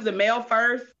mind, I'll do the male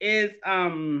first, is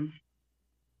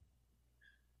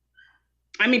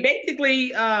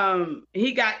basically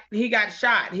he got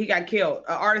shot. He got killed.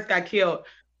 An artist got killed.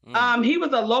 He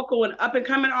was a local and up and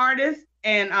coming artist,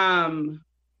 and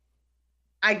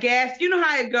I guess you know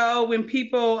how it go when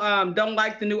people don't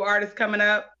like the new artist coming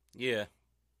up. Yeah.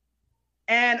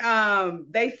 And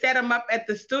they set him up at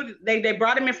the studio. They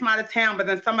brought him in from out of town, but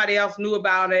then somebody else knew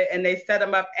about it, and they set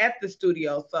him up at the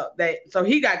studio. So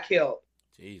he got killed.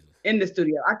 Jesus. In the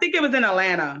studio. I think it was in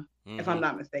Atlanta, if I'm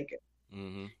not mistaken.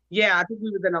 Mm-hmm. Yeah, I think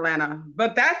we was in Atlanta.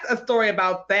 But that's a story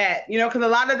about that, because a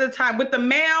lot of the time with the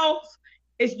males,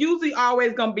 it's usually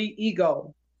always gonna be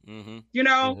ego.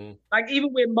 Mm-hmm. Like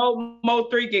even with Mo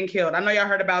 3 getting killed. I know y'all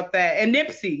heard about that. And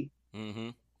Nipsey. Mm-hmm.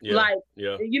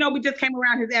 Yeah. We just came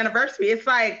around his anniversary. It's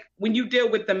like when you deal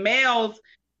with the males,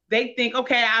 they think,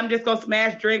 okay, I'm just gonna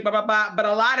smash, drink, blah, blah, blah. But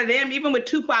a lot of them, even with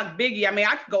Tupac, Biggie,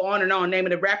 I could go on and on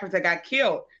naming the rappers that got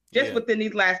killed. just within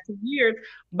these last 2 years.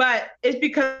 But it's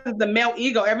because of the male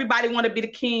ego. Everybody want to be the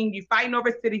king. You fighting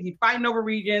over cities, you fighting over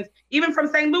regions. Even from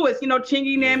St. Louis, you know,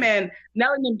 Chingy and them and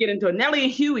Nelly and them get into it. Nelly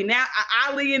and Huey, now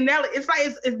Ali and Nelly. It's like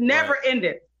it's never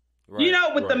ended. Right. You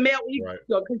know, with the male ego,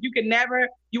 because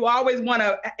you always want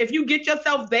to, if you get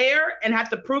yourself there and have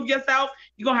to prove yourself,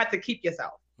 you're going to have to keep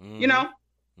yourself, you know?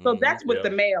 So that's with the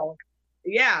male.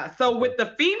 Yeah. So with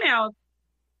the females,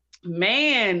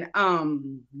 man,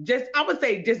 I would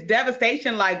say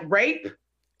devastation, like rape.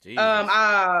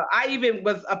 I even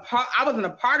was I wasn't a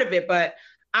part of it, but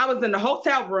I was in the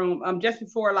hotel room just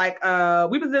before, like,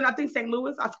 we was in, I think, St.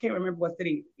 Louis. I can't remember what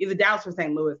city, either Dallas or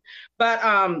St. Louis. But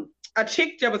a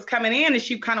chick that was coming in and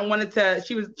she kind of wanted to,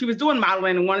 she was doing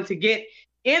modeling and wanted to get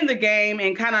in the game,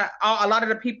 and kind of a lot of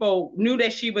the people knew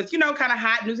that she was, you know, kind of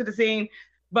hot, new to the scene,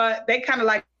 but they kind of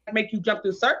like make you jump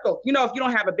through circles. You know, if you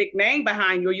don't have a big name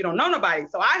behind you, or you don't know nobody.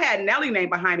 So I had Nelly name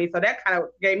behind me, so that kind of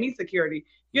gave me security,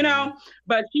 you know,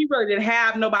 but she really didn't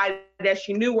have nobody that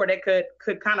she knew or that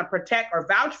could kind of protect or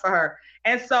vouch for her.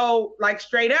 And so, like,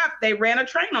 straight up, they ran a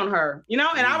train on her, you know,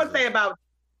 and I would say it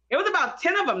was about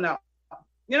 10 of them though,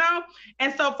 you know?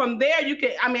 And so from there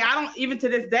I don't, even to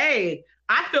this day,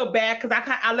 I feel bad because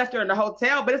I left her in the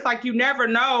hotel, but it's like, you never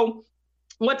know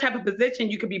what type of position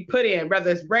you could be put in,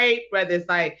 whether it's rape, whether it's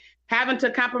like having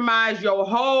to compromise your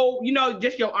whole, you know,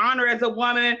 just your honor as a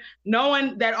woman,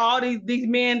 knowing that all these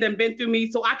men that have been through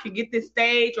me so I could get this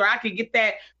stage, or I could get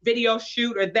that video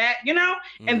shoot, or that, you know,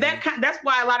 and that's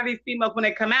why a lot of these females, when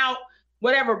they come out,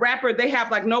 whatever rapper, they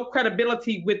have like no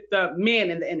credibility with the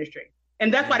men in the industry.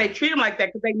 And that's why they treat them like that,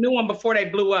 because they knew them before they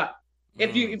blew up.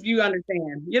 If you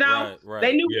understand, you know,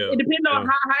 they knew it depends on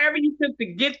however you took to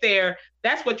get there.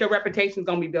 That's what your reputation is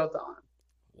gonna be built on.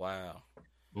 Wow.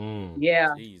 Yeah,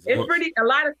 Jesus. It's a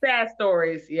lot of sad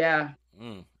stories. Yeah.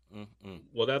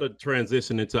 Well, that'll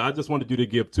transition into. I just wanted you to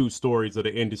give 2 stories of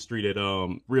the industry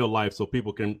that real life, so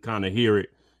people can kind of hear it.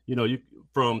 You know,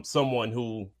 from someone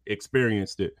who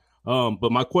experienced it.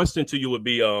 But my question to you would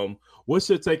be, what's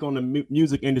your take on the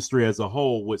music industry as a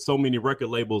whole, with so many record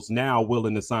labels now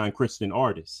willing to sign Christian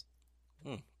artists?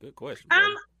 Good question.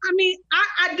 I mean,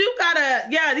 I do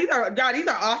gotta, these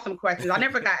are awesome questions. I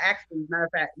never got asked these, matter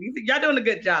of fact. Y'all doing a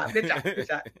good job. Good job.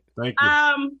 Thank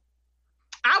you.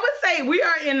 I would say we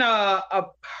are in a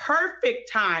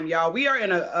perfect time, y'all. We are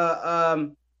in a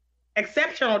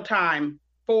exceptional time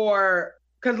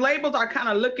because labels are kind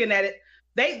of looking at it.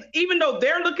 Even though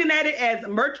they're looking at it as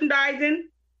merchandising,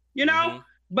 you know,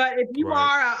 but if you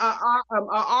are an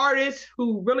artist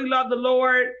who really love the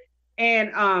Lord and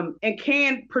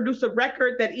can produce a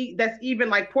record that's even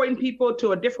like pointing people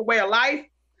to a different way of life,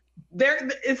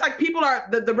 it's like people are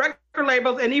the record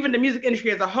labels and even the music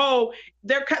industry as a whole,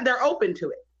 they're open to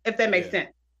it, if that makes sense.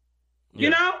 You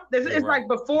know, it's like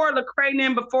before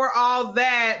Lecrae, before all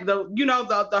that,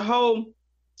 the whole,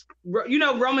 you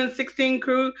know, Roman 16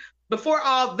 crew. Before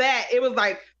all that, it was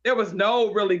like there was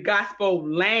no really gospel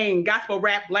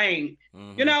rap lane,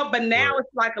 you know, but now it's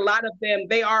like a lot of them,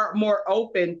 they are more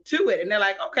open to it. And they're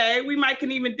like, okay, we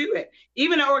can even do it.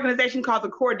 Even an organization called the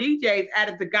Core DJs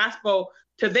added the gospel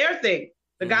to their thing,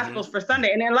 the Gospels for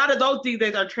Sunday. And then a lot of those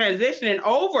DJs are transitioning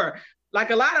over.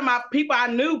 Like a lot of my people I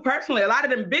knew personally, a lot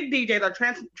of them big DJs are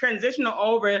transitional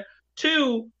over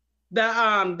to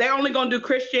they're only going to do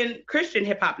Christian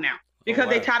hip hop now. Because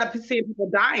they tired of seeing people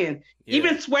dying. Yeah.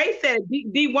 Even Sway said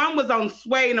D1 was on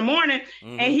Sway in the morning,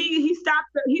 and he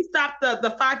stopped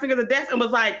the 5 Fingers of Death and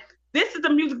was like, "This is the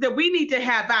music that we need to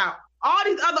have out. All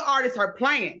these other artists are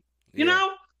playing, you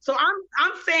know." So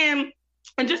I'm saying,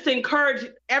 and just to encourage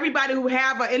everybody who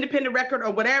have an independent record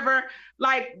or whatever,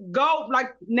 like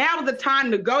now is the time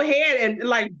to go ahead and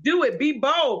like do it. Be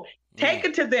bold. Take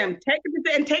it to them. Take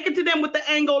it to them with the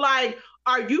angle like,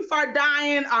 our youth are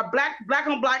dying, our black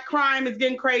on black crime is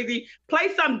getting crazy.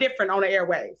 Play something different on the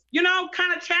airwaves. You know,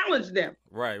 kind of challenge them.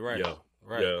 Right. Yeah.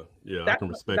 I can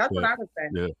respect that. That's what I would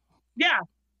say. Yeah.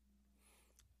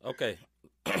 Okay.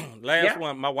 Last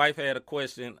one. My wife had a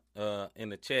question in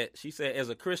the chat. She said, as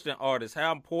a Christian artist,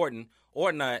 how important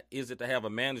or not is it to have a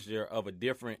manager of a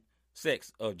different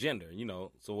sex or gender? You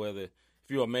know, so whether if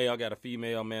you're a male, got a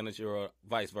female manager or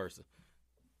vice versa.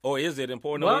 Or is it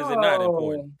important or is it not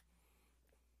important?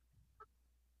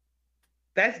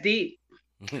 That's deep.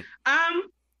 I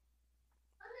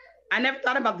never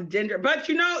thought about the gender, but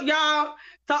you know, y'all,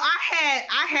 so I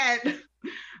had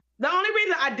the only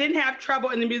reason I didn't have trouble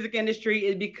in the music industry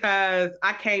is because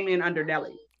I came in under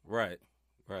Nelly. Right.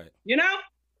 You know?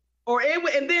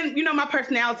 and then my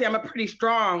personality. I'm a pretty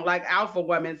strong like alpha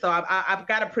woman, so I've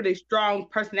got a pretty strong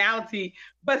personality.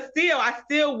 But still, I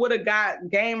still would have got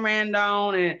game ran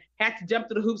on and had to jump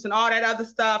through the hoops and all that other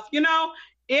stuff.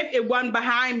 If it wasn't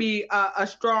behind me a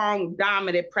strong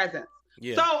dominant presence.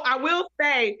 Yeah. So I will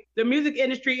say the music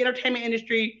industry, entertainment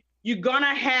industry, you're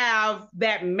gonna have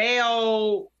that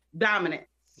male dominance.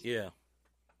 Yeah.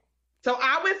 So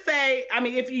I would say, I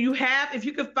mean, if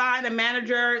you could find a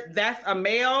manager that's a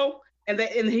male and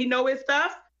he know his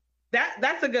stuff,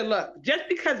 that's a good look. Just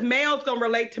because males gonna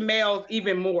relate to males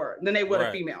even more than they would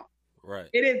a female. Right.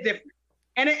 It is different.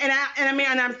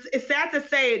 It's sad to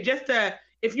say,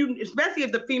 especially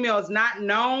if the female is not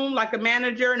known like a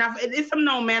manager. Now, it's some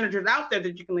known managers out there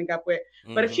that you can link up with,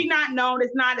 but if she's not known,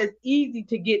 it's not as easy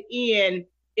to get in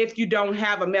if you don't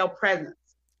have a male presence.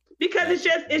 Because it's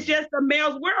just a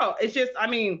male's world. It's just,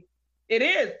 it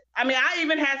is. I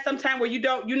even had some time where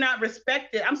you're not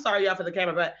respected. I'm sorry, y'all, for the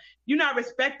camera, but you're not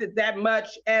respected that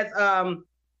much as a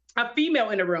female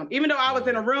in the room. Even though I was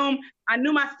in a room, I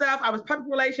knew my stuff. I was public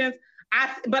relations.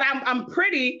 But I'm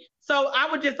pretty, so I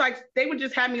would just they would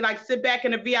just have me sit back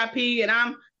in the VIP, and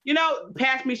I'm,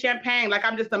 pass me champagne like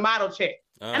I'm just a model chick.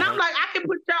 Uh-huh. And I'm like, I can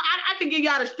put y'all, I can give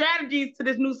y'all the strategies to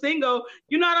this new single.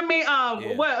 You know what I mean?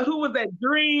 Who was that?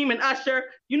 Dream and Usher.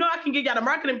 I can give y'all the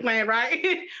marketing plan,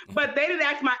 right? But they didn't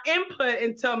ask my input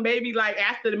until maybe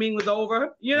after the meeting was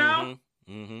over,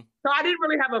 Mm-hmm. Mm-hmm. So I didn't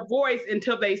really have a voice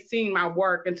until they seen my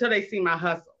work, until they seen my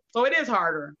hustle. So it is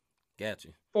harder. Gotcha.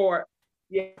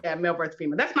 Male versus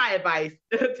female. That's my advice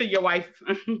to your wife.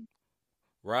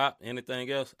 Rob,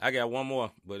 anything else? I got one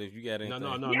more, but if you got anything.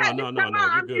 No,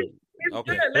 you're good.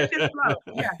 Okay. Good. Let's just flow.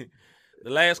 Yeah.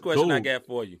 The last question I got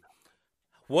for you.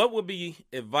 What would be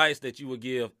advice that you would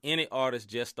give any artist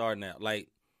just starting out?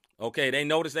 Okay, they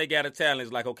notice they got a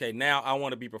talent. It's okay, now I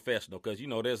want to be professional, because,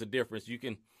 there's a difference. You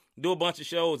can do a bunch of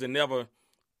shows and never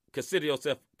consider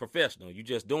yourself professional. You're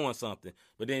just doing something.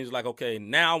 But then it's okay,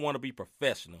 now I want to be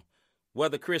professional.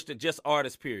 Whether Christian, just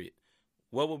artist, period.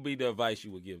 What would be the advice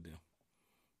you would give them?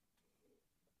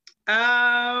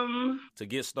 To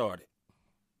get started.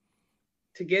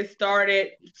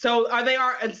 So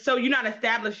so you're not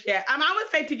established yet. I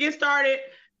would say to get started,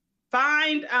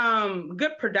 find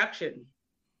good production.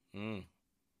 I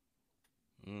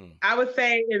would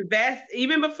say invest,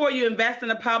 even before you invest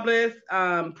in a publicist,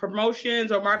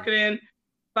 promotions or marketing,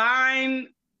 find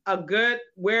a good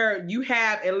where you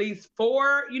have at least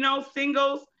 4,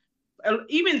 singles,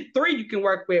 even 3 you can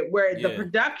work with, where the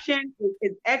production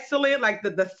is excellent, like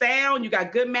the sound, you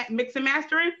got good mix and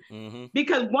mastering. Mm-hmm.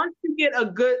 Because once you get a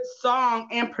good song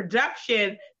and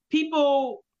production,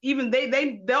 people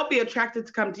they'll be attracted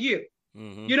to come to you.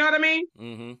 Mm-hmm. You know what I mean?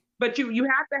 Mm-hmm. But you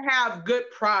have to have good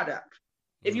product.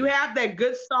 If you have that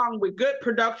good song with good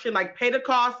production, pay the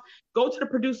cost, go to the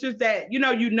producers that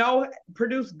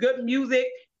produce good music,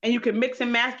 and you can mix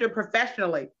and master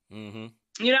professionally. Mm-hmm.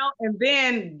 And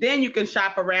then you can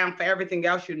shop around for everything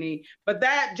else you need. But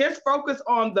that, just focus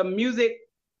on the music,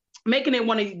 making it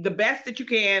one of the best that you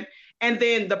can, and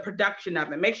then the production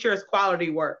of it. Make sure it's quality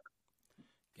work.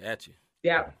 Gotcha.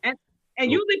 Yeah. And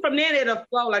usually from then it'll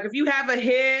flow. If you have a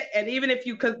hit, and even if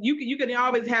because you can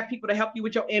always have people to help you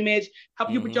with your image, help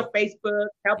you with your Facebook,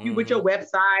 help you with your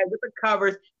website, with the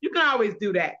covers. You can always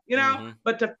do that,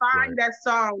 But to find that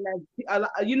song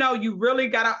that you really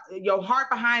got your heart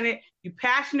behind it, you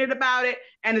passionate about it,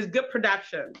 and it's good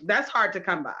production. That's hard to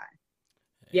come by.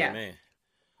 Yeah. Amen.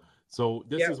 So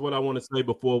this is what I want to say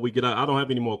before we get out. I don't have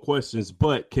any more questions,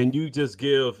 but can you just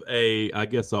give an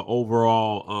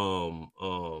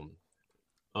overall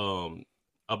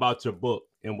about your book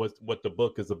and what the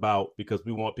book is about, because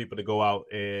we want people to go out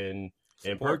and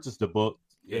purchase the book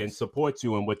and support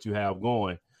you and what you have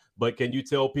going. But can you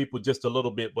tell people just a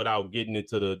little bit without getting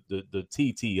into the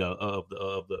TT of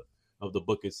the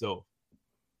book itself?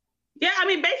 Yeah,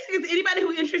 basically, anybody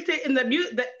who's interested in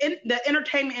the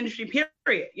entertainment industry,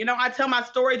 period. I tell my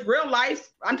stories, real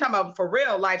life. I'm talking about for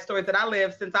real life stories that I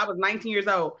lived since I was 19 years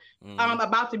old,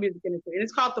 about the music industry. And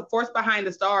it's called The Force Behind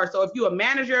the Stars. So if you're a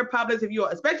manager, publicist,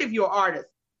 especially if you're an artist,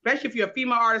 especially if you're a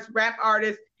female artist, rap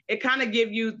artist, it kind of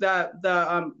gives you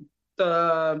the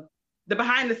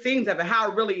behind the scenes of it,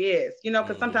 how it really is,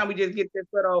 because sometimes we just get this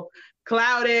little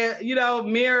clouded,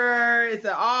 mirror. It's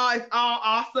all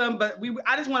awesome, but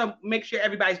I just want to make sure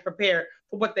everybody's prepared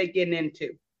for what they're getting into,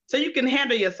 so you can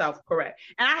handle yourself correct.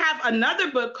 And I have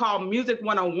another book called Music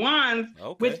 101s,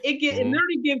 which it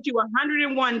literally gives you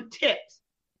 101 tips,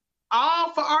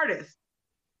 all for artists.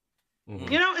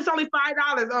 Mm-hmm. It's only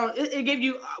 $5. It gives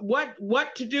you what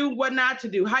to do, what not to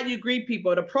do, how you greet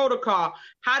people, the protocol,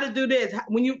 how to do this.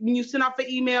 When you send off an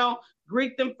email,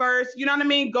 greet them first. You know what I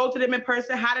mean? Go to them in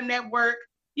person, how to network.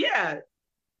 Yeah.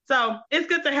 So it's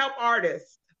good to help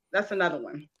artists. That's another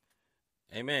one.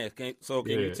 Amen. Can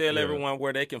you tell everyone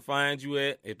where they can find you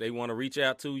at? If they want to reach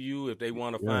out to you, if they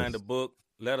want to find the book,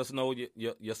 let us know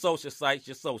your social sites,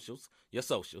 your socials.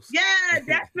 Yeah,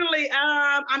 definitely.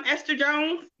 I'm Esther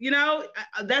Jones. You know,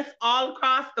 that's all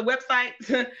across the website,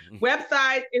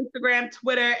 Instagram,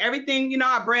 Twitter, everything. You know,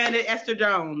 I branded Esther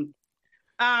Jones.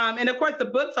 And of course, the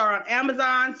books are on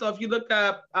Amazon. So if you look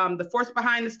up The Force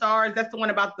Behind the Stars, that's the one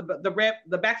about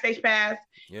the backstage pass.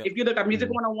 Yep. If you look up Music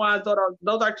 101s,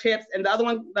 those are tips. And the other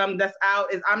one that's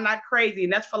out is I'm Not Crazy,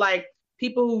 and that's for like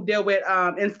people who deal with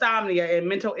insomnia and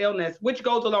mental illness, which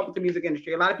goes along with the music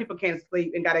industry. A lot of people can't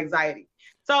sleep and got anxiety.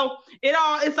 So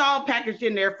it's all packaged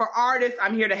in there. For artists,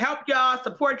 I'm here to help y'all,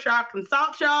 support y'all,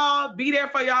 consult y'all, be there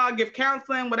for y'all, give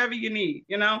counseling, whatever you need,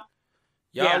 you know?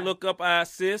 Y'all look up our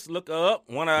sis, look her up.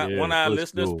 One of our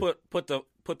listeners put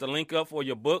the link up for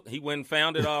your book. He went and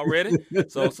found it already.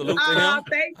 So salute to him.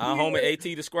 Our homie AT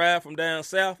the Scribe from down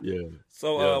south. Yeah.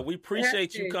 So we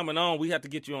appreciate you coming on. We have to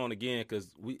get you on again because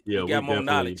we got more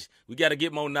knowledge. We got to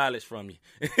get more knowledge from you.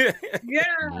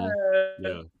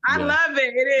 I love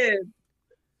it. It is.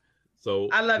 So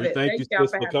I love it. Thank you sis,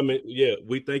 for coming. Yeah,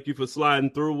 we thank you for sliding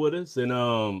through with us, and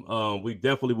we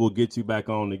definitely will get you back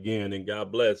on again. And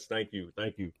God bless. Thank you.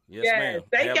 Yes, ma'am.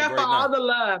 Thank y'all for all the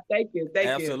love. Thank you.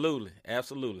 Absolutely.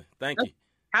 Thank you.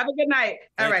 Have a good night.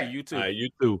 All right. You too. All right, you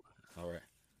too. All right.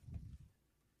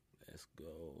 Let's go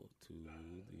to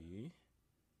the.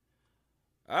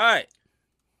 All right.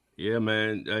 Yeah,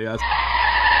 man.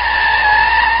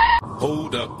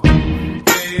 Hold up.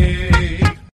 Hey.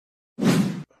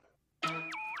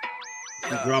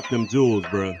 She dropped them jewels,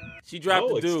 bro. She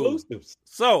dropped the jewels.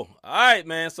 So, all right,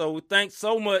 man. So, thank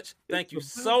you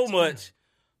so much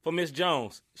for Miss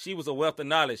Jones. She was a wealth of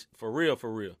knowledge, for real.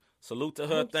 Salute to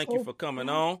her. Thank you for coming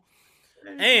on.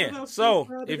 And so,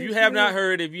 if you have not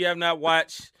heard, if you have not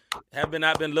watched, have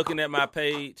not been looking at my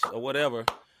page or whatever,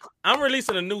 I'm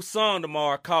releasing a new song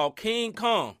tomorrow called King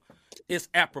Kong. It's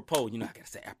apropos. You know, I got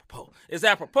to say apropos. It's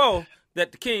apropos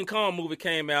that the King Kong movie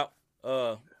came out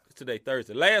today,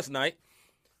 Thursday. Last night.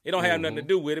 It don't have nothing to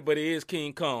do with it, but it is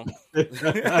King Kong. Brother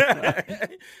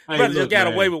just got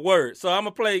away with words. So I'm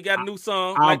going to got a new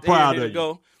song. I'm proud of you.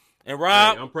 Go. And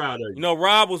Rob, I'm proud of you. You know,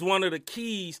 Rob was one of the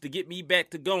keys to get me back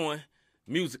to going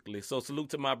musically. So salute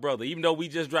to my brother. Even though we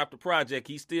just dropped the project,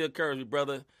 he still encouraged me,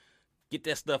 brother, get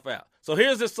that stuff out. So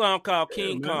here's this song called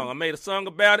King Kong. I made a song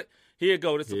about it. Here it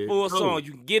goes. It's a full song.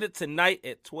 You can get it tonight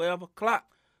at 12 o'clock.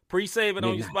 Pre-save it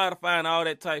on your Spotify and all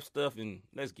that type stuff, and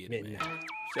let's get it, man.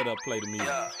 Shut up, play the music.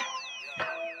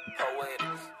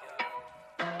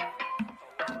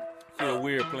 Feel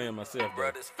weird playing myself,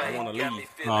 bro. I want to leave.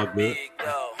 All good.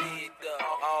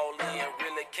 All in,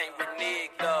 really can't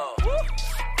renege, though.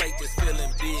 Faith is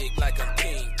feeling big like I'm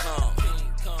King Kong.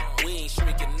 We ain't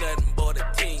shrinking nothing but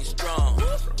a team strong.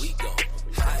 We go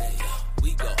higher,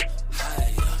 we go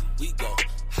higher, we go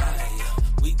higher,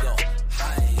 we go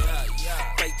higher.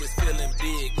 Faith is feeling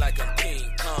big like I'm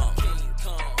King Kong.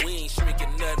 We ain't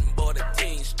shrinking nothing but a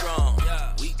team strong.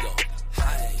 We go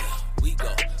higher, we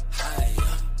go higher,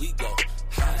 we go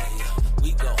higher,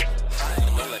 we go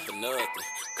higher. Don't let for nothing,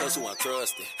 cause who I'm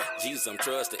trusting. Jesus I'm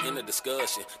trusting, in the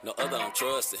discussion. No other I'm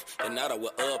trusting, and now that we're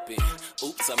up in.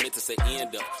 Oops, I meant to say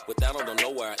end up. Without him, don't know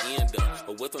where I end up.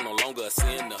 But with him, no longer a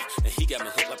sinner. And he got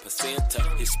me hooked like placenta.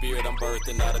 His spirit I'm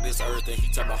birthing out of this earth, and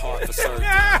he turned my heart for certain.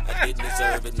 I didn't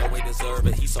deserve it, no way deserve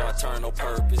it. He saw eternal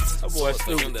purpose. So it's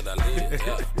for him that I live,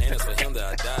 and it's for him that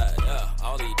I died,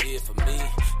 All he did for me,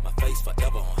 my face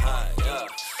forever on high,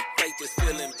 Faith is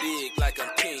feeling big like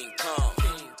I'm King Kong.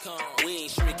 We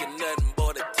ain't shrinking nothing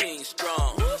but a team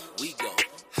strong. We go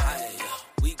higher,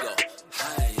 we go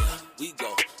higher, we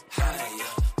go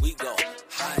higher, we go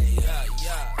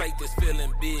higher. Faith is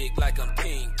feeling big like I'm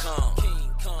King Kong.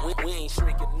 We ain't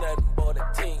shrinking nothing but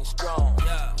a team strong.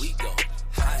 We go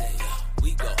higher,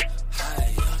 we go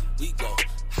higher, we go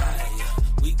higher,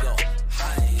 we go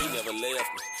higher. He never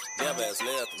left me. Never has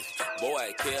left me. Boy,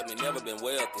 he kept me, never been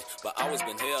wealthy, but always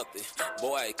been healthy.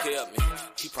 Boy, he kept me.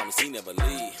 He promised he never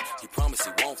leave. He promised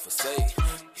he won't forsake.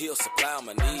 He'll supply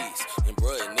my needs, and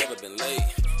bruh, it never been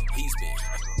late. He's been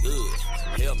good,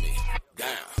 held me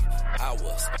down. I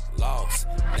was lost,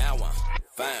 now I'm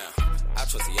found. I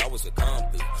trust he always would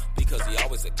come through, because he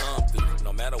always would come through.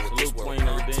 No matter what this world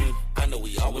comes to, I know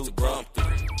he always would come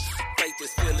through. Faith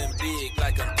is feeling big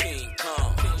like I'm King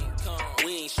Kong.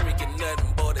 We ain't shrinking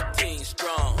nothing but a team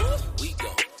strong. We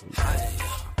go higher,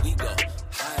 we go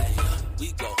higher,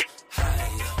 we go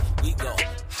higher, we go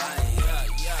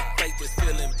higher. Faith is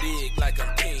feeling big like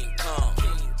I'm King Kong.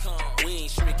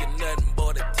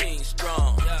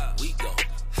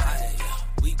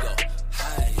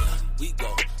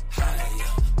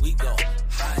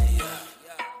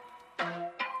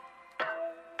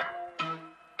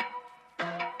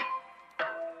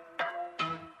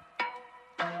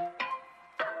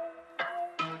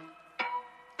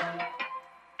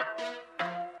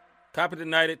 Copy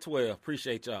tonight at 12.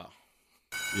 Appreciate y'all.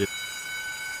 Yeah.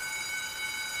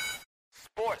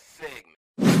 Sports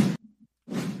segment.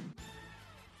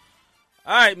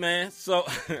 All right, man. So,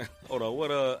 hold on.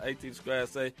 What 18 Squad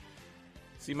say?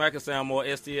 See, Michael sound more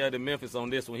STL than Memphis on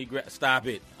this one. Stop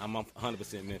it. I'm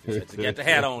 100% Memphis. I just got the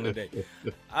hat on today.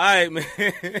 All right, man.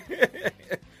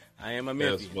 I am a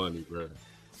Memphis. That's funny, bro.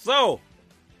 So,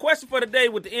 question for the day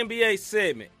with the NBA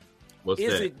segment. What's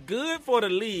Is that? it good for the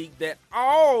league that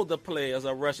all the players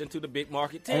are rushing to the big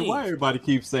market teams? Hey, why everybody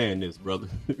keeps saying this, brother?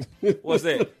 What's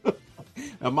that?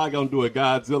 Am I going to do a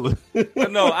Godzilla?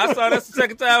 No, I saw that's the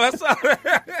second time I saw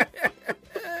that.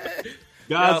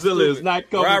 Godzilla is not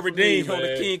coming. Robert Dean me, on the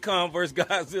man. King Kong vs.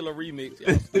 Godzilla remix.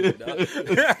 Y'all stupid,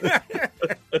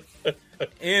 dog.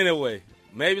 Anyway,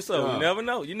 maybe so. Yeah. You never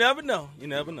know. You never know. You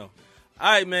never know.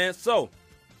 All right, man. So,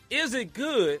 is it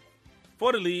good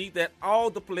for the league that all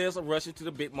the players are rushing to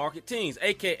the big market teams,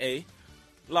 a.k.a.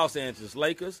 Los Angeles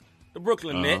Lakers, the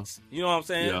Brooklyn Nets? You know what I'm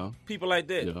saying? Yeah. People like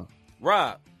that. Yeah.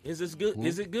 Rob, is this good?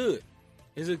 Is it good?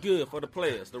 Is it good for the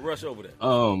players to rush over there?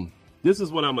 This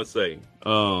is what I'm gonna say.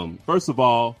 First of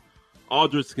all,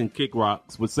 Aldridge can kick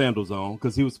rocks with sandals on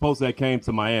because he was supposed to have came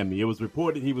to Miami. It was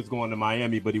reported he was going to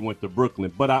Miami, but he went to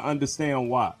Brooklyn. But I understand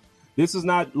why. This is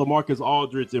not LaMarcus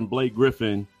Aldridge and Blake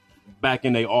Griffin back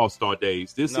in their All-Star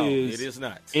days. This No, is it is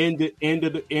not. end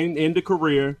the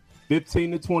career,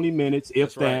 15 to 20 minutes, if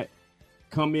That's right. that.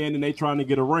 Come in and they trying to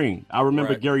get a ring. I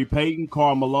remember Right. Gary Payton,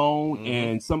 Karl Malone,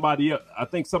 and somebody else. I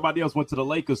think somebody else went to the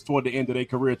Lakers toward the end of their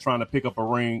career trying to pick up a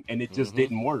ring, and it just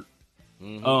didn't work.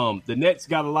 The Nets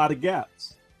got a lot of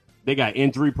gaps. They got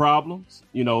injury problems.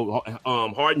 You know,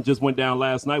 Harden just went down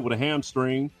last night with a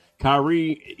hamstring.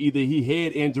 Kyrie, either he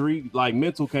head injury, like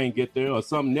mental can't get there, or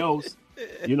something else.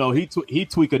 You know, he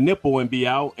tweak a nipple and be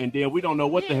out, and then we don't know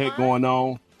what the heck going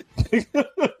on.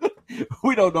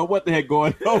 We don't know what the heck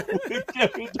going on with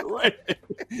Kevin Durant.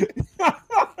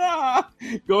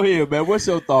 Go ahead, man. What's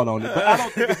your thought on it? But I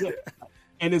don't think it's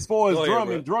and as far as Go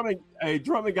ahead,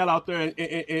 Drummond got out there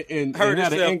and Hurt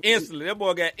had himself an instantly. That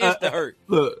boy got instant hurt.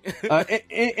 Look,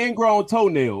 ingrown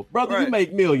toenail, brother. Right. You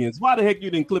make millions. Why the heck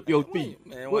you didn't clip your feet?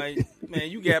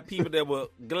 Man, you got people that will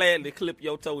gladly clip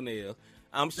your toenails.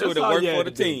 I'm sure That's they all work you for had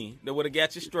the to do. team. They would have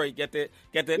got you straight. Got that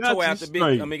Got toe you out the big.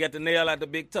 straight. I mean, got the nail out the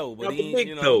big toe. But Got he, the big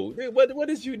you know, toe. What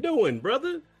is you doing,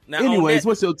 brother? Now, Anyways,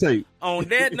 what's your take? On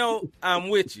that note, I'm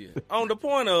with you. On the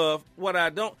point of what I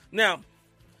don't now,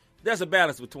 there's a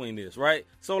balance between this, right?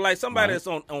 So like somebody that's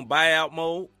on buyout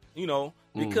mode, you know,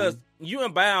 because you're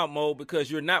in buyout mode because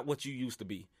you're not what you used to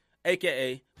be,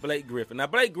 aka Blake Griffin. Now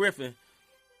Blake Griffin,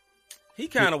 he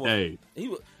kind of was. Hey, he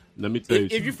was. let me tell you.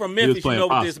 If you're from he was Memphis, you playing know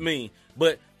what possum. this means.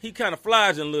 But he kind of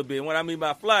flogging a little bit. And what I mean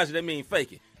by flogging, that means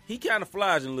faking. He kind of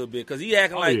flogging a little bit because he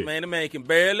acting like, man, the man can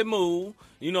barely move.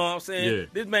 You know what I'm saying? Yeah.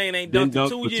 This man ain't Didn't dunked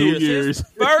dunk in for 2 years. 2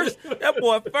 years.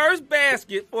 That first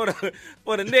basket for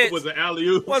the Nets Was an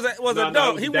alley-oop? was a No,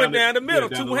 dunk. He went down the middle,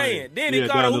 down two the lane. hand. Then he Yeah,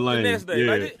 caught a down hoop the lane. next day.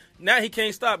 Yeah. Like, now he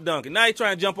can't stop dunking. Now he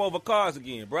trying to jump over cars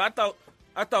again, bro.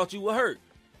 I thought you were hurt.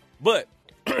 But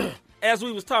as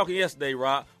we was talking yesterday,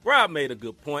 Rob made a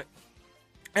good point,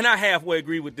 and I halfway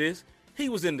agree with this. He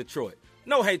was in Detroit.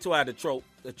 No hate to our Detroit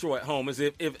homers.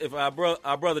 If our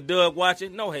brother Doug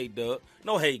watching, no hate, Doug.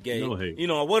 No hate, Gabe. No hate. You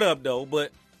know, what up, though?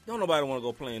 But don't nobody want to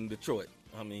go play in Detroit.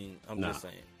 I mean, I'm Nah. just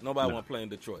saying. Nobody Nah. want to play in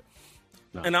Detroit.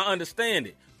 Nah. And I understand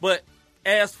it. But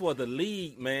as for the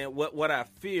league, man, what I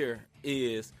fear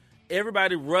is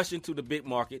everybody rushing to the big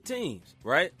market teams,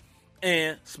 right?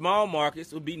 And small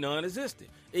markets will be non-existent.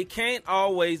 It can't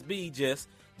always be just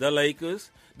the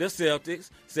Lakers, the Celtics,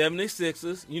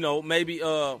 76ers, you know, maybe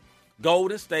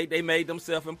Golden State. They made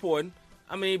themselves important.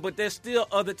 I mean, but there's still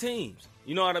other teams.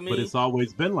 You know what I mean? But it's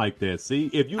always been like that. See,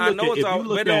 if you I look know at, it's if all- you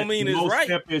look that don't at mean the it's most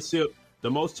right.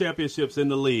 the most championships in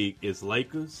the league is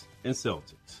Lakers and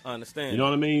Celtics. I understand. You know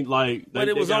what I mean? Like, But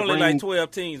it was got only like rings.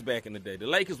 12 teams back in the day. The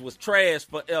Lakers was trash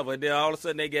forever. Then all of a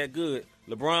sudden they got good.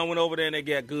 LeBron went over there and they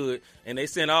got good. And they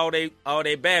sent all they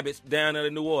Babbitts down to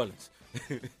New Orleans.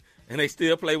 And they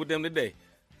still play with them today.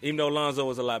 Even though Lonzo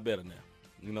is a lot better now.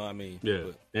 You know what I mean? Yeah,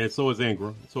 But and so is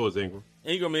Ingram.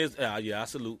 Ingram is, I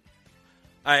salute.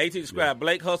 All right, AT described.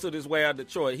 Blake hustled his way out of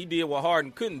Detroit. He did what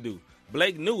Harden couldn't do.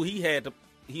 Blake knew he had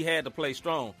to play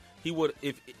strong. He would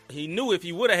if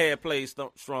he would have had played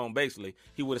strong. Basically,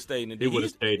 he would have stayed in the D. He would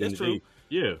have stayed in That's the true.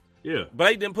 D. Yeah.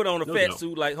 Blake didn't put on a No fat doubt.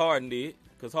 suit like Harden did,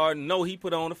 because Harden know he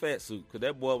put on a fat suit, because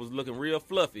that boy was looking real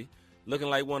fluffy, looking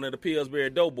like one of the Pillsbury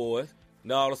Doughboys.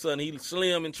 And all of a sudden he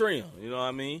slim and trim. You know what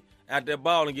I mean? Out there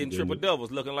balling, getting triple doubles,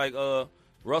 looking like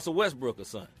Russell Westbrook or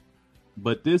something.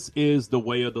 But this is the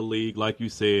way of the league, like you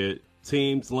said.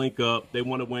 teams link up. They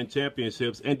want to win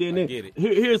championships. And then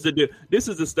here's the deal. This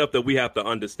is the stuff that we have to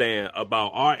understand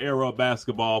about our era of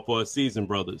basketball for us seasoned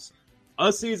brothers.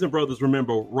 Us seasoned brothers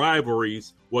remember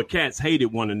rivalries where cats hated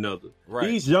one another. Right.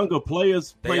 These younger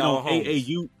players played on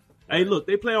AAU. Hey, look,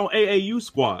 they play on AAU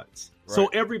squads. Right. So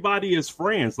everybody is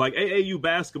friends. Like AAU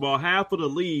basketball, half of the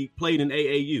league played in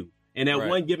AAU. And at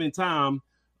one given time,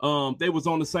 they was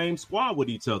on the same squad with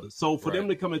each other. So for them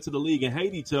to come into the league and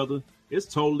hate each other, it's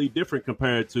totally different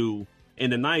compared to in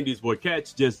the 90s where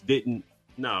cats just didn't.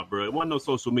 Nah, bro, it wasn't no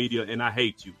social media, and I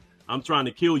hate you. I'm trying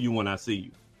to kill you when I see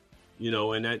you. You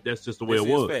know, and that's just the way it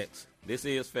was. Facts. This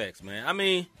is facts, man. I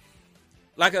mean,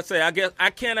 like I say, I guess I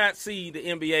cannot see the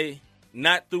NBA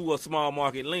not through a small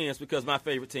market lens because my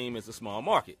favorite team is a small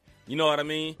market. You know what I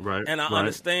mean? Right. And I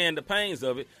understand the pains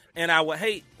of it. And I would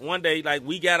hate one day, like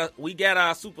we got our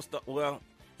superstar. Well,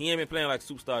 he ain't been playing like a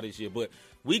superstar this year, but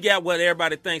we got what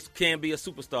everybody thinks can be a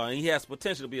superstar, and he has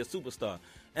potential to be a superstar.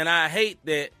 And I hate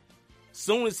that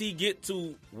soon as he get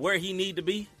to where he need to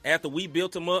be, after we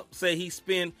built him up, say he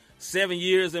spend 7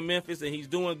 years in Memphis and he's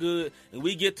doing good, and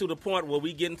we get to the point where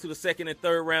we get into the second and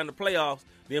third round of the playoffs,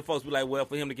 then folks be like, well,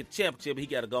 for him to get the championship, he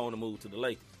got to go on and move to the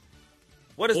Lakers.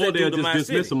 What does that do to my city? Or they'll just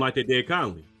dismiss him like they did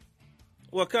Conley.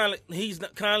 Well, Conley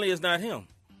is not him.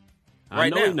 I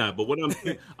know he's not, but what I'm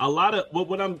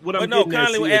getting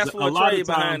Conley would ask for a trade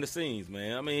behind the scenes,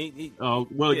 man. I mean,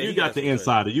 you got the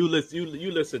insider. You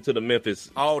listen to the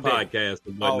Memphis podcast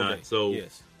and whatnot, so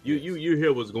you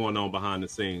hear what's going on behind the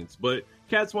scenes. But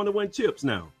cats want to win chips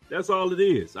now. That's all it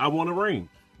is. I want a ring.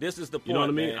 This is the point. You know what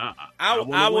I mean?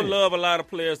 I would love a lot of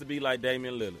players to be like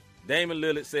Damian Lillard. Damian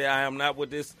Lillard said, I am not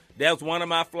with this. That's one of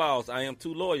my flaws. I am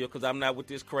too loyal because I'm not with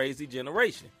this crazy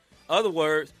generation. Other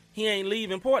words, he ain't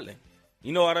leaving Portland.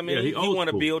 You know what I mean? Yeah, he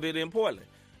want to build it in Portland.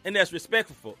 And that's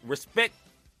respectable,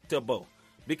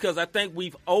 because I think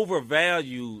we've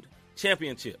overvalued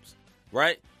championships,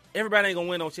 right? Everybody ain't going to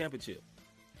win no championship.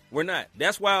 We're not.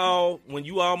 That's why when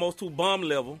you almost to bum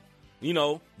level, you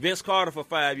know, Vince Carter for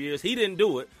 5 years, he didn't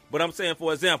do it. But I'm saying,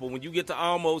 for example, when you get to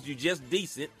almost, you just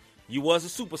decent, you was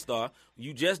a superstar,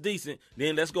 you just decent,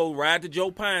 then let's go ride to Joe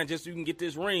Pine just so you can get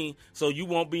this ring so you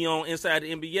won't be on Inside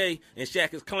the NBA and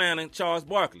Shaq is clowning Charles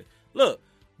Barkley. Look,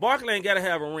 Barkley ain't got to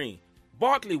have a ring.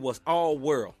 Barkley was all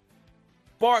world.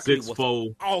 Barkley was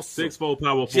awesome. 6'4"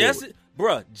 power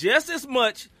forward. Just as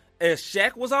much as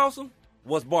Shaq was awesome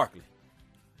was Barkley.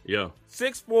 Yeah.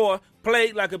 6'4",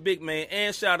 played like a big man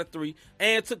and shot a three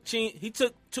and took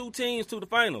 2 teams to the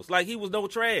finals. Like he was no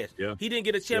trash. Yeah. He didn't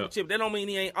get a championship. That don't mean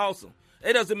he ain't awesome.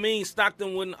 It doesn't mean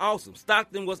Stockton wasn't awesome.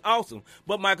 Stockton was awesome,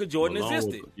 but Michael Jordan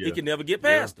existed. He could never get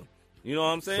past him. You know what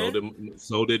I'm saying?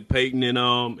 So did Peyton and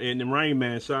the Rain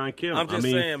Man, Sean Kemp. I'm just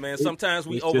saying, man. Sometimes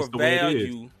we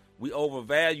overvalue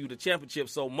the championship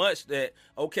so much that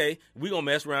we gonna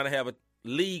mess around and have a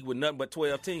league with nothing but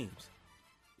 12 teams.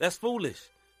 That's foolish.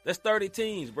 That's 30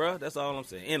 teams, bro. That's all I'm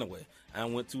saying. Anyway, I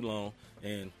went too long,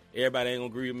 and everybody ain't gonna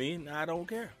agree with me. And I don't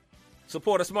care.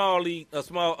 Support a small league, a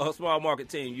small market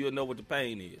team. You'll know what the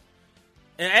pain is.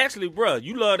 And actually, bro,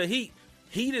 you love the Heat.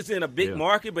 Heat is in a big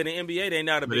market, but in the NBA, they're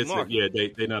not a big market.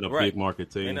 They're not a big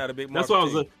market team. They're not a big market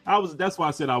team. That's why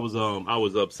I said I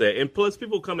was upset. And plus,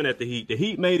 people coming at the Heat. The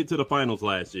Heat made it to the finals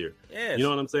last year. Yes. You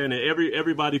know what I'm saying? And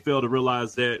everybody failed to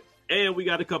realize that. And we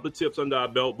got a couple of chips under our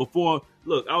belt before.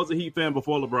 Look, I was a Heat fan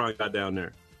before LeBron got down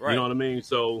there. Right. You know what I mean?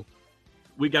 So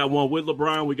we got one with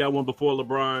LeBron. We got one before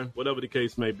LeBron, whatever the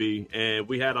case may be. And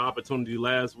we had an opportunity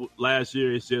last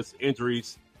year. It's just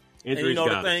injuries. And you know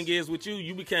the thing is with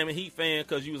you became a Heat fan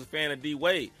because you was a fan of D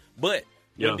Wade. But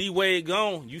when D Wade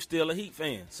gone, you still a Heat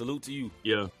fan. Salute to you.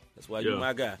 Yeah. That's why you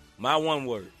my guy. My one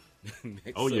word.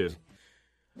 Oh, yeah.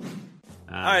 All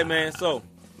right, man. So,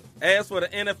 as for the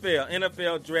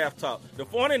NFL draft talk, the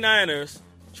 49ers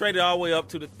traded all the way up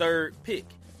to the 3rd pick.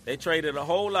 They traded a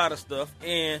whole lot of stuff.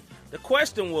 And the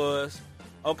question was,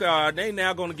 okay, are they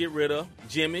now going to get rid of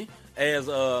Jimmy as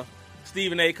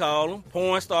Stephen A. called him,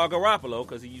 porn star Garoppolo,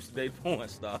 because he used to date porn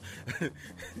star. I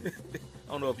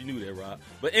don't know if you knew that, Rob.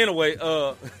 But anyway,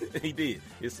 he did.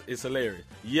 It's hilarious.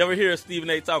 You ever hear Stephen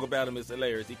A. talk about him, it's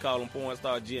hilarious. He called him porn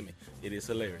star Jimmy. It is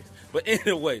hilarious. But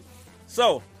anyway,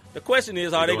 so the question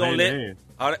is, are they going to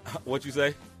let... What you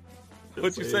say?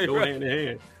 What you say, Go bro? hand in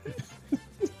hand.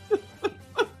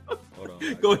 Hold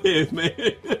on. Go ahead, man.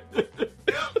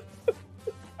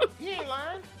 You ain't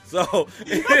lying. So,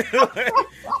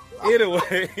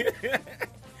 anyway,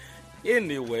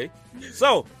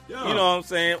 so, you know what I'm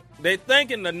saying? They're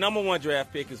thinking the number 1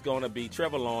 draft pick is going to be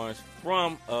Trevor Lawrence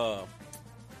from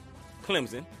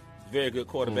Clemson. Very good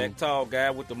quarterback, tall guy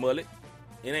with the mullet.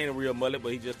 It ain't a real mullet,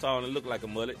 but he's just tall and look like a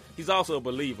mullet. He's also a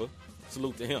believer.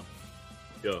 Salute to him.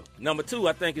 Yeah. Number 2,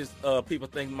 I think is people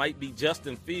think might be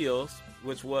Justin Fields,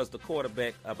 which was the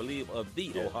quarterback, I believe, of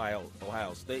the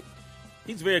Ohio State.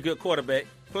 He's a very good quarterback.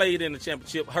 Played in the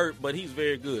championship, hurt, but he's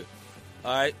very good.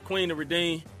 All right, Queen to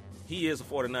Redeem, he is a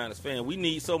 49ers fan. We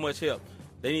need so much help.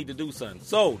 They need to do something.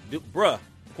 So,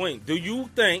 Queen, do you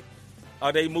think,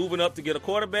 are they moving up to get a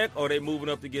quarterback or are they moving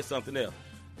up to get something else?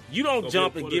 You don't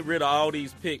jump and get rid of all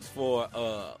these picks for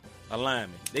a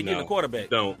lineman. They getting a quarterback.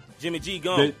 Don't. Jimmy G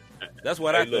gone. That's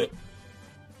what I think.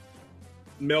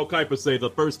 Mel Kiper say the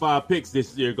first 5 picks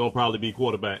this year going to probably be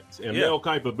quarterbacks. And Mel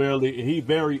Kiper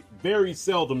very, very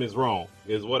seldom is wrong,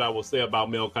 is what I will say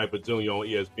about Mel Kiper Jr. on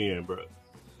ESPN, bro.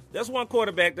 That's one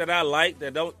quarterback that I like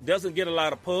that doesn't get a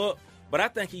lot of pub, but I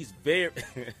think he's very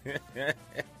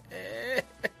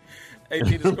AT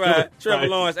described Trevor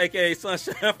Lawrence, a.k.a.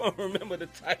 Sunshine from Remember the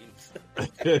Titans.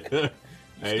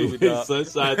 Hey,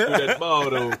 Sunshine threw that ball,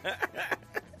 though.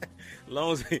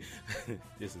 Long as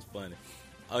this is funny.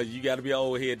 You got to be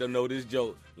old head to know this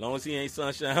joke. Long as he ain't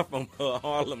Sunshine from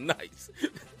Harlem Nights.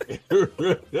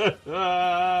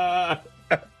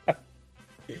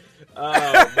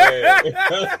 Oh, man.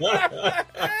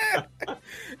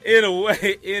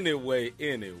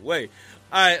 Anyway.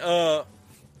 All right,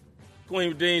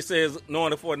 Queen Dean says, knowing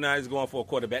the 49ers is going for a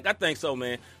quarterback. I think so,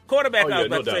 man. Quarterback, I was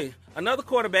about to say. Another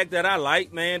quarterback that I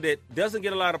like, man, that doesn't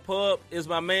get a lot of pub is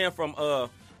my man from,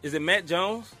 is it Mac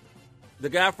Jones? The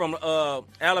guy from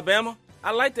Alabama.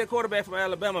 I like that quarterback from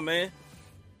Alabama, man.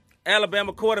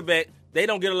 Alabama quarterback, they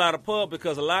don't get a lot of pub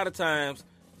because a lot of times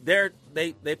they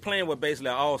playing with basically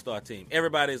an all-star team.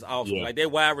 Everybody is awesome. Yeah. Like their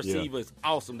wide receiver is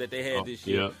awesome that they had this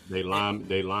year. Yeah,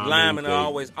 linemen are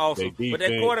always awesome. Defense, but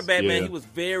that quarterback, man, he was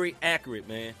very accurate,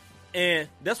 man. And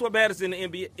that's what matters in the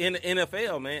NBA, in the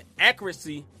NFL, man.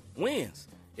 Accuracy wins.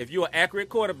 If you're an accurate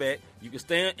quarterback, you can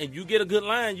stand and you get a good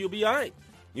line, you'll be all right.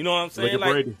 You know what I'm saying? Look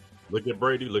at Brady. Look at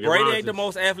Brady Rodgers. ain't the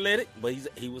most athletic, but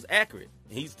he was accurate.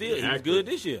 He was good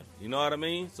this year. You know what I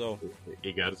mean? So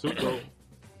he got a Super Bowl.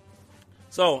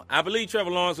 So I believe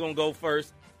Trevor Lawrence is gonna go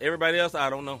first. Everybody else, I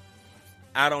don't know.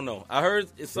 I heard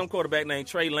it's some quarterback named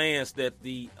Trey Lance that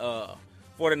the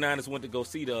 49ers went to go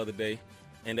see the other day,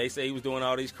 and they say he was doing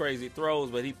all these crazy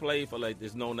throws, but he played for like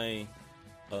this no-name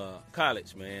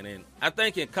college, man. And I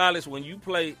think in college, when you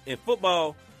play in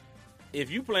football, if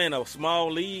you play in a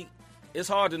small league, it's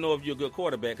hard to know if you're a good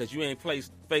quarterback because you ain't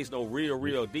faced no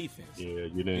real defense. Yeah,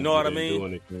 you didn't. You know what I mean? Do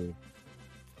anything.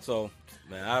 So,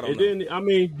 man, I don't know. Then, I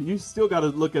mean, you still got to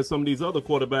look at some of these other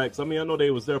quarterbacks. I mean, I know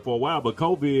they was there for a while, but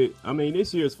COVID. I mean,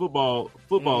 this year's football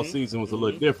season was a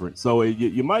little different. So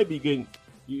you might be getting,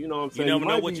 you know what I'm saying? You never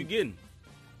know what you're getting.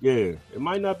 Yeah, it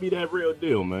might not be that real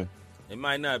deal, man. It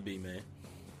might not be, man.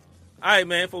 All right,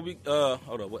 man. Before we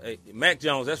hold on, hey, Mac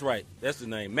Jones. That's right. That's the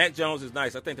name. Mac Jones is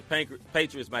nice. I think the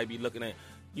Patriots might be looking at.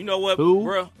 You know what,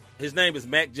 bro? His name is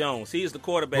Mac Jones. He is the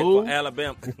quarterback for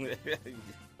Alabama.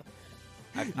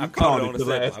 I caught it on the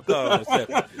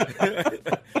second.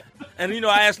 And, you know,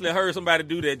 I actually heard somebody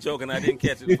do that joke, and I didn't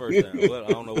catch it the first time. Well, I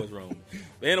don't know what's wrong.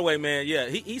 But anyway, man, yeah,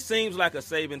 he seems like a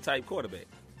Saban-type quarterback.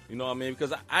 You know what I mean?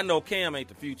 Because I know Cam ain't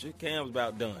the future. Cam's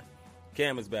about done.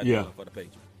 Cam is about done for the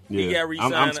Patriots. Yeah. He got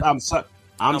re-signed.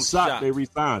 I'm shocked they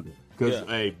re-signed him. Because,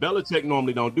 hey, Belichick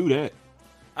normally don't do that.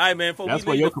 All right, man. That's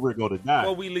where your career going to die.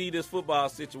 Before we leave this football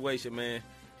situation, man,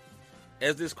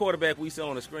 as this quarterback we see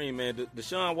on the screen, man,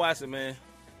 Deshaun Watson, man,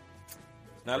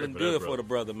 it's not looking good for the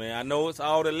brother, man. I know it's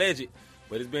all alleged,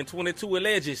 but it's been 22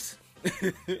 alleges.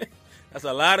 That's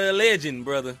a lot of alleging,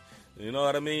 brother. You know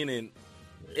what I mean? And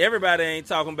everybody ain't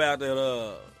talking about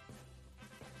that.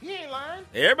 He ain't lying.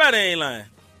 Everybody ain't lying.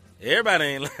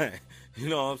 You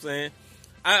know what I'm saying?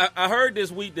 I heard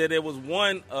this week that there was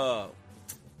one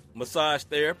massage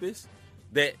therapist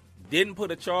that didn't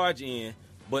put a charge in,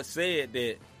 but said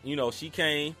that, you know, she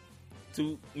came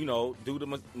to, you know, do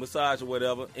the massage or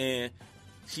whatever, and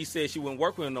she said she wouldn't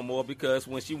work with him no more because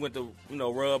when she went to, you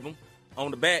know, rub him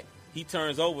on the back, he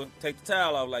turns over, take the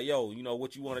towel off, like, yo, you know,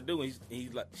 what you want to do? And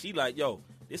he's like, she like, yo,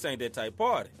 this ain't that type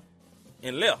party,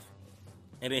 and left.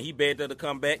 And then he begged her to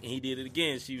come back, and he did it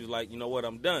again. She was like, you know what,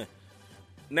 I'm done.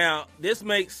 Now, this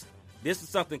is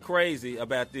something crazy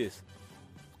about this.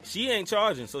 She ain't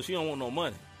charging, so she don't want no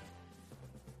money.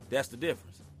 That's the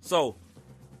difference. So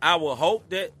I will hope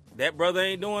that brother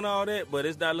ain't doing all that, but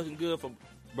it's not looking good for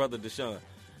brother Deshaun.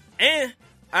 And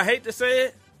I hate to say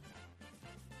it,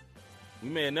 we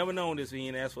may have never known this if he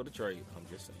ain't asked for the trade. I'm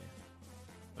just saying.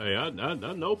 Hey, I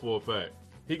know for a fact.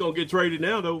 He going to get traded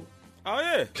now, though. Oh,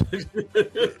 yeah.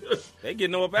 They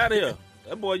getting him up out of here.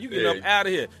 That boy, you getting up out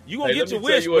of here. You going to get your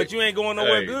wish, but you ain't going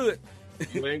nowhere good.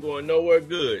 You ain't going nowhere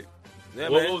good. Yeah,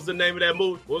 what was the name of that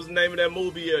movie? What was the name of that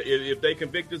movie? If they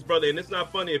convict this brother, and it's not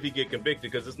funny if he get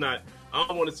convicted because it's not. I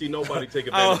don't want to see nobody take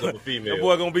advantage of a female. That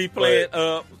boy gonna be playing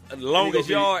longest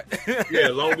yard. Yeah,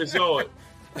 longest yard.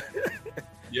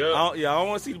 Yeah. I don't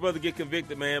want to see the brother get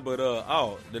convicted, man. But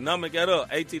the number got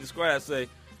up. AT the Scribe say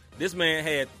this man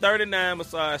had 39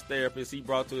 massage therapists he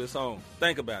brought to his home.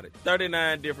 Think about it,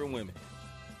 39 different women.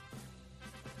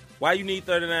 Why you need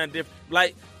 39 different?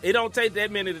 Like, it don't take that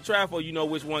many to try for you know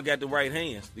which one got the right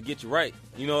hands to get you right.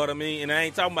 You know what I mean? And I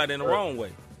ain't talking about it in the wrong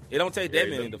way. It don't take that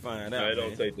many to find out. No, it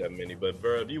don't take that many. But,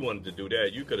 bro, if you wanted to do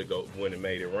that, you could have went and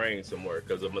made it rain somewhere.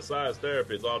 Because a massage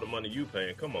therapist, all the money you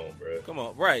paying. Come on, bro. Come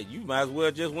on. Right. You might as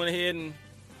well just went ahead and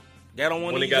got on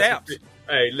one of these apps.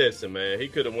 Hey, listen, man. He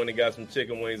could have went and got some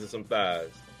chicken wings and some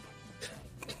thighs.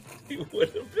 He would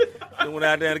have went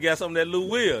out there and got some of that Lou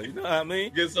Will. You know what I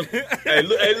mean? Get some. Hey,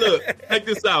 look. Check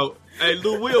this out. Hey,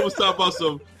 Lou Will was talking about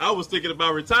some. I was thinking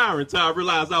about retiring until I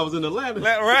realized I was in Atlanta.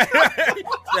 Right.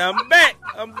 I'm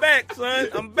back, son.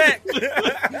 I'm back.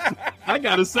 I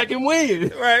got a second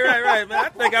win. Right, man. I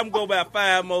think I'm going to go about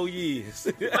 5 more years.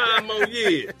 5 more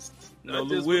years. No,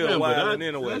 Lou Will wilding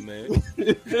anyway, man.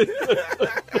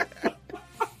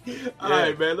 All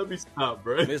right, man. Let me stop,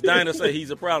 bro. Miss Dinah say he's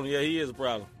a problem. Yeah, he is a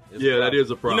problem. That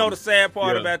is a problem. You know the sad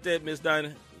part about that, Miss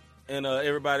Dinah, and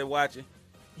everybody watching?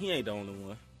 He ain't the only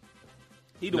one.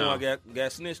 He the one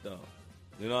got snitched on.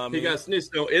 You know what I mean? He got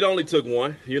snitched on. It only took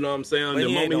one. You know what I'm saying? The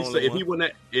moment he said,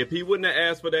 if he wouldn't have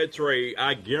asked for that trade,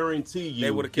 I guarantee you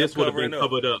this would have been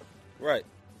covered up. Right.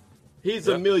 He's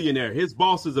a millionaire. His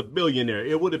boss is a billionaire.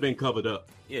 It would have been covered up.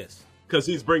 Yes. Because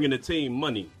he's bringing the team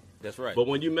money. That's right. But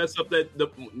when you mess up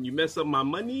you mess up my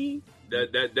money,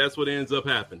 that's what ends up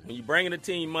happening. When you bringing the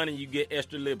team money, you get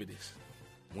extra liberties.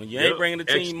 When you ain't bringing the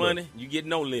team money, you get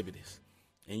no liberties.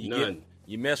 And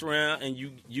you mess around and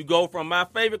you go from my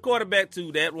favorite quarterback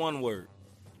to that one word.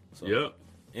 So,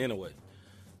 anyway.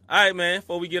 All right, man,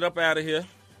 before we get up out of here,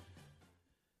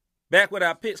 back with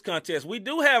our picks contest. We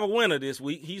do have a winner this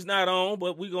week. He's not on,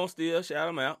 but we're going to still shout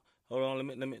him out. Hold on,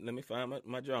 let me find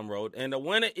my drum roll. And the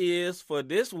winner is for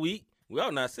this week. We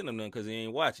all not sending him none because he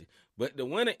ain't watching. But the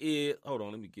winner is, hold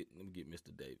on, let me get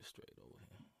Mr. Davis straight over here.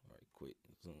 All right, quick.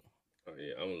 Zoom. Oh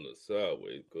yeah, I'm a little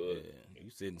sideways, good. Yeah, you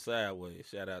sitting sideways.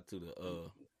 Shout out to the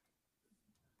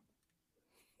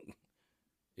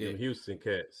them Houston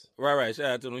cats. Right. Shout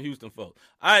out to them Houston folks.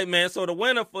 All right, man. So the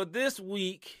winner for this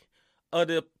week of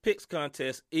the picks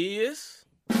contest is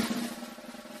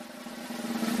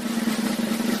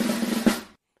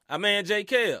our man Jay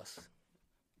Kells.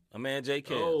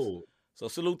 Oh. So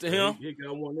salute to him. He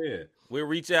got one in. We'll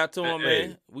reach out to him,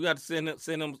 man. We got to send him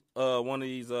one of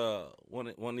these videos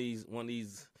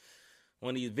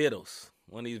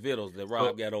that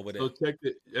Rob got over there. So check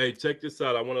this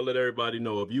out. I want to let everybody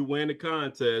know, if you win the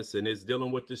contest and it's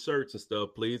dealing with the shirts and stuff,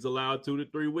 please allow 2 to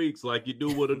 3 weeks like you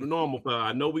do with a normal file.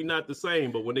 I know we not the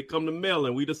same, but when it come to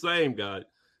mailing, we the same guy.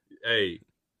 Hey,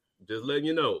 just letting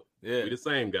you know, we the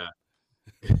same guy.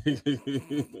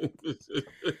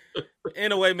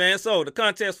 Anyway, man, so the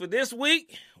contest for this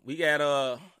week, we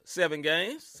got 7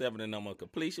 games, 7 in number of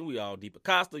completion. We all deep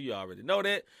Acosta, you already know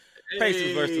that.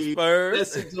 Pacers versus Spurs.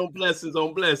 Blessings on blessings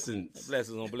on blessings.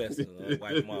 Blessings on blessings.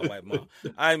 Wipe them all. All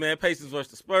right, man, Pacers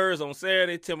versus Spurs on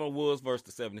Saturday. Timberwolves versus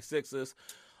the 76ers.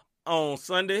 On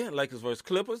Sunday, Lakers versus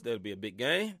Clippers. That'll be a big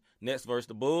game. Nets versus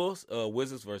the Bulls.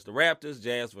 Wizards versus the Raptors.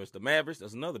 Jazz versus the Mavericks.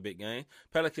 That's another big game.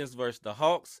 Pelicans versus the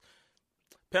Hawks.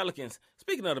 Pelicans.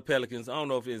 Speaking of the Pelicans, I don't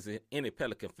know if there's any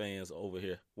Pelican fans over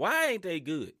here. Why ain't they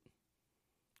good?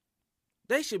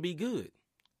 They should be good.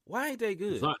 Why ain't they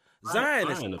good? Zion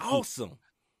is awesome.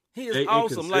 He is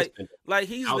awesome. Like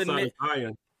he's the next.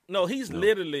 No, he's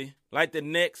literally like the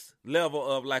next level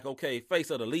of face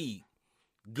of the league.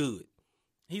 Good.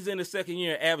 He's in his second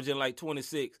year, averaging like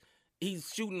 26.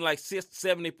 He's shooting like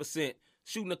 70%,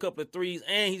 shooting a couple of threes,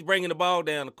 and he's bringing the ball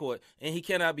down the court, and he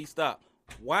cannot be stopped.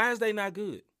 Why is they not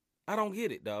good? I don't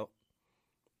get it, dog.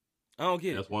 I don't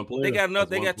get it. That's one player. They got enough.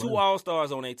 They got 2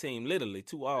 All-Stars on their team, literally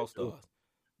 2 All-Stars.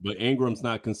 But Ingram's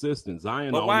not consistent.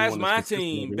 Zion. But why is my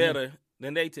team better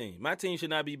than their team? My team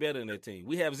should not be better than their team.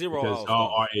 We have 0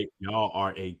 All-Stars. Y'all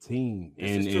are a team,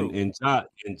 and Ja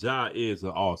is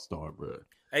an All-Star, bro.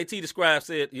 AT the Scribe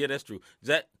said, "Yeah, that's true.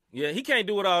 He can't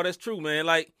do it all. That's true, man.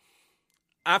 Like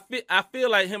I feel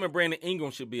like him and Brandon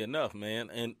Ingram should be enough, man.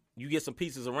 And you get some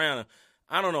pieces around him.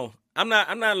 I don't know. I'm not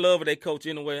in love with that coach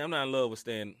anyway. I'm not in love with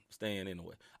staying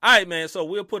anyway. All right, man. So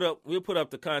we'll put up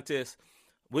the contest.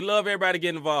 We love everybody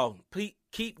getting involved.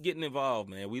 Keep getting involved,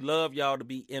 man. We love y'all to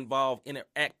be involved,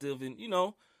 interactive, and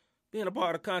being a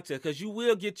part of the contest because you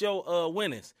will get your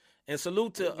winnings. And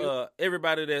salute to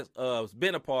everybody that's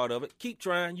been a part of it. Keep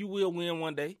trying. You will win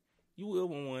one day. You will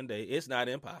win one day. It's not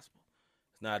impossible.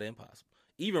 It's not impossible.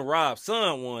 Even Rob's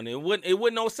son won. It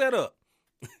wasn't no setup.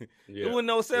 It wasn't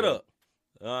no setup.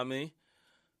 You know what I mean?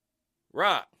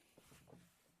 Rob, what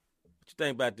you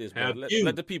think about this, bro?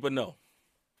 Let the people know.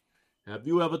 Have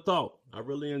you ever thought, I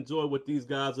really enjoy what these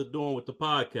guys are doing with the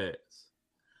podcast?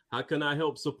 How can I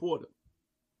help support them?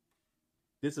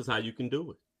 This is how you can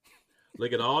do it.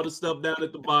 Look at all the stuff down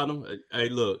at the bottom. Hey,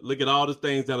 look at all the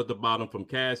things down at the bottom from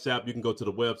Cash App. You can go to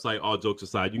the website, all jokes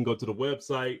aside. You can go to the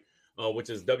website, which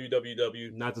is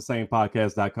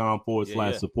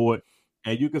www.notthesamepodcast.com/support.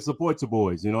 And you can support your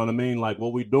boys. You know what I mean? Like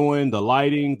what we're doing, the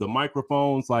lighting, the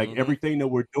microphones, like everything that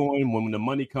we're doing. When the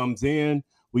money comes in,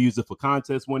 we use it for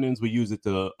contest winnings. We use it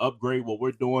to upgrade what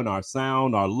we're doing, our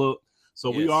sound, our look. So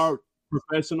we are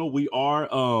professional. We are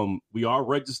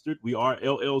registered. We are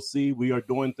LLC. We are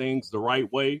doing things the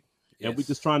right way. And we're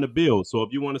just trying to build. So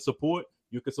if you want to support,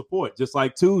 you can support. Just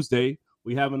like Tuesday,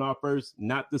 we having our first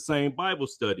Not the Same Bible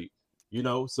study. You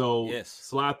know, so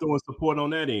slide through and support on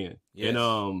that end.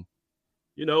 And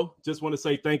you know, just want to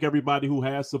say thank everybody who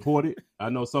has supported. I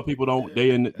know some people don't,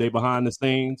 they behind the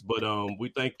scenes, but we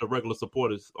thank the regular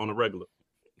supporters on the regular.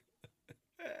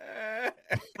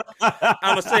 I'm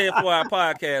going to say it for our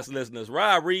podcast listeners.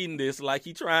 Rob reading this like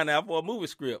he trying out for a movie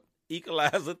script.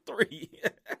 Equalizer 3.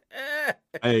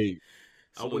 Hey,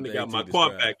 I wouldn't have got my car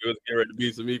back. It was ready to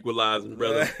be some equalizing,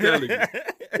 brother. I'm telling you.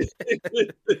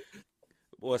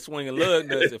 Boy, swinging lug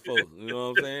nuts at folks. You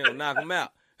know what I'm saying? I'll knock them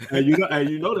out. And you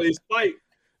know they spike.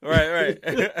 Right.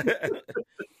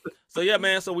 So yeah,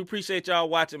 man. So we appreciate y'all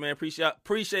watching, man.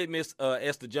 Appreciate Miss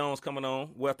Esther Jones coming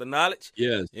on, Wealth of Knowledge.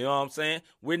 Yes. You know what I'm saying?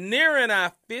 We're nearing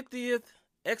our 50th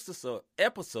episode.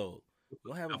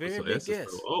 We'll have a very big guest.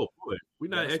 Oh boy, we're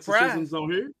not exorcisms on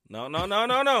here. No.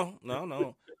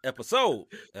 Episode,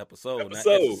 not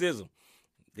exorcism.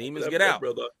 Demons get out,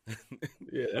 brother.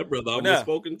 Yeah, that brother almost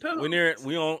spoken tongue.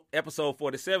 We on episode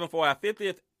 47 for our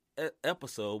 50th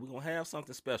episode. We're gonna have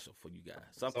something special for you guys.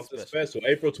 Something special.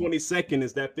 April 22nd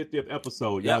is that 50th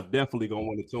episode. Y'all definitely gonna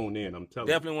want to tune in. I'm telling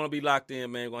you. Definitely want to be locked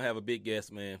in, man. We're gonna have a big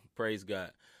guest, man. Praise God.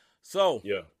 So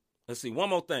let's see. One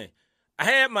more thing. I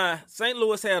had my St.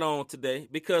 Louis hat on today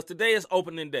because today is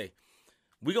opening day.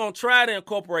 We're gonna try to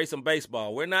incorporate some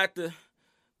baseball. We're not the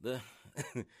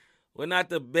we're not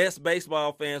the best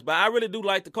baseball fans, but I really do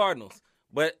like the Cardinals.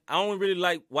 But I only really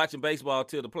like watching baseball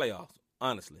till the playoffs,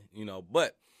 honestly. You know,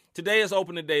 but today is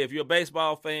opening day. If you're a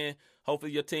baseball fan,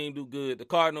 hopefully your team do good. The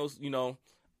Cardinals, you know,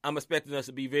 I'm expecting us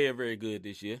to be very, very good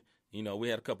this year. You know, we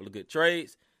had a couple of good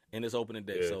trades, and it's opening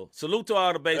day. So salute to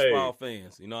all the baseball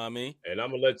fans. You know what I mean? And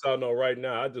I'm going to let y'all know right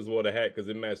now, I just wore the hat because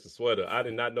it matched the sweater. I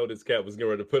did not know this cat was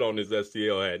getting ready to put on his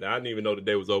STL hat. I didn't even know the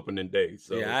day was opening day.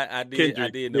 So yeah, I did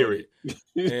know it.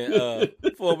 And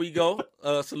before we go,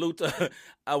 salute to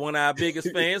one of our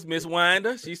biggest fans, Miss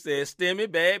Winder. She said,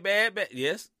 "Stimmy, bad.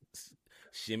 Yes.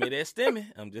 Shimmy that stimmy."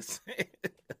 I'm just saying.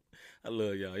 I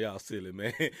love y'all. Y'all silly,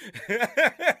 man.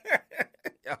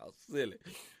 Y'all silly.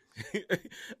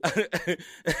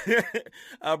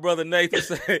 Our brother Nathan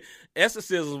said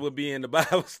exorcisms would be in the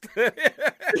Bible study.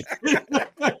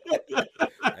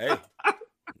 Hey,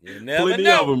 you never Plenty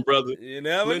know. of them, brother. You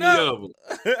never Plenty know. of them.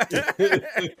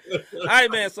 All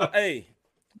right, man. So, hey,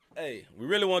 we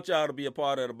really want y'all to be a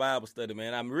part of the Bible study,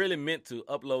 man. I'm really meant to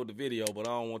upload the video, but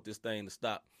I don't want this thing to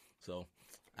stop. So,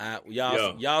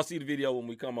 y'all see the video when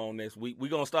we come on next week.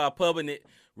 We're going to start pubbing it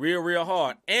real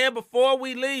hard. And before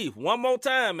we leave, one more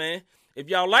time, man, if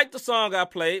y'all like the song I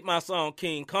played, my song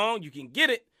King Kong, you can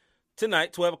get it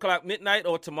tonight, 12 o'clock midnight,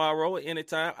 or tomorrow at any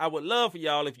time. I would love for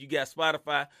y'all, if you got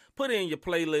Spotify, put it in your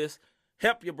playlist.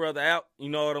 Help your brother out, you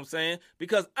know what I'm saying?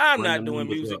 Because I'm not doing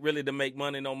music really to make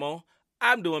money no more.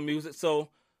 I'm doing music so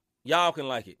y'all can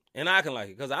like it, and I can like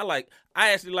it, because I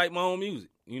actually like my own music.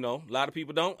 You know, a lot of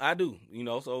people don't. I do, you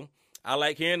know, so I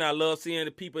like hearing it. I love seeing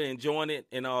the people enjoying it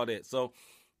and all that. So,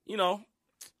 you know,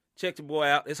 check your boy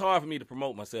out. It's hard for me to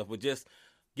promote myself, but just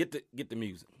get the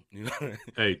music. You know?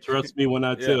 Hey, trust me when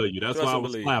I tell you. That's why I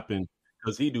was clapping,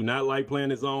 because he do not like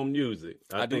playing his own music.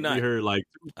 I think we heard like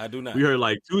we heard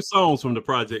like 2 songs from the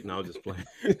project. Now just playing.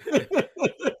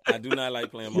 I do not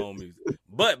like playing my own music.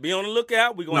 But be on the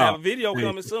lookout. We're gonna have a video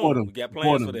coming soon. We got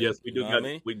plans for that. Yes, we do.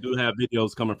 We do have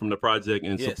videos coming from the project,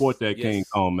 and support that King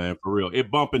Kong, man, for real.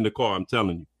 It bump in the car, I'm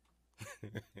telling you.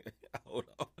 Hold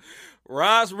on.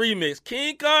 Rod's remix.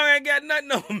 King Kong ain't got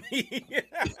nothing on me.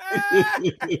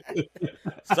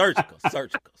 Surgical.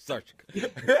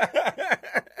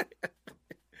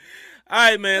 All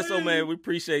right, man. So, man, we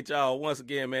appreciate y'all once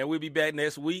again, man. We'll be back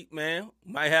next week, man.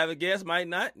 Might have a guest, might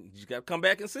not. You just got to come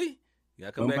back and see. Yeah,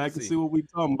 come back and see what we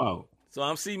talking about. So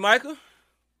I'm C. Michael.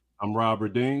 I'm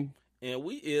Robert Dean. And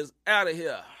we is out of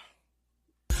here.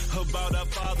 About our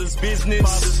Father's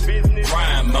business.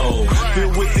 Rhyme mode.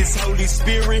 Filled with this Holy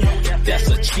Spirit.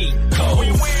 That's a cheat code.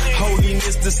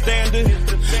 Holiness the standard.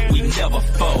 We never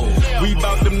fold. We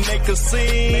about to make a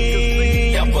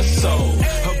scene.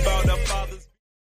 Episode.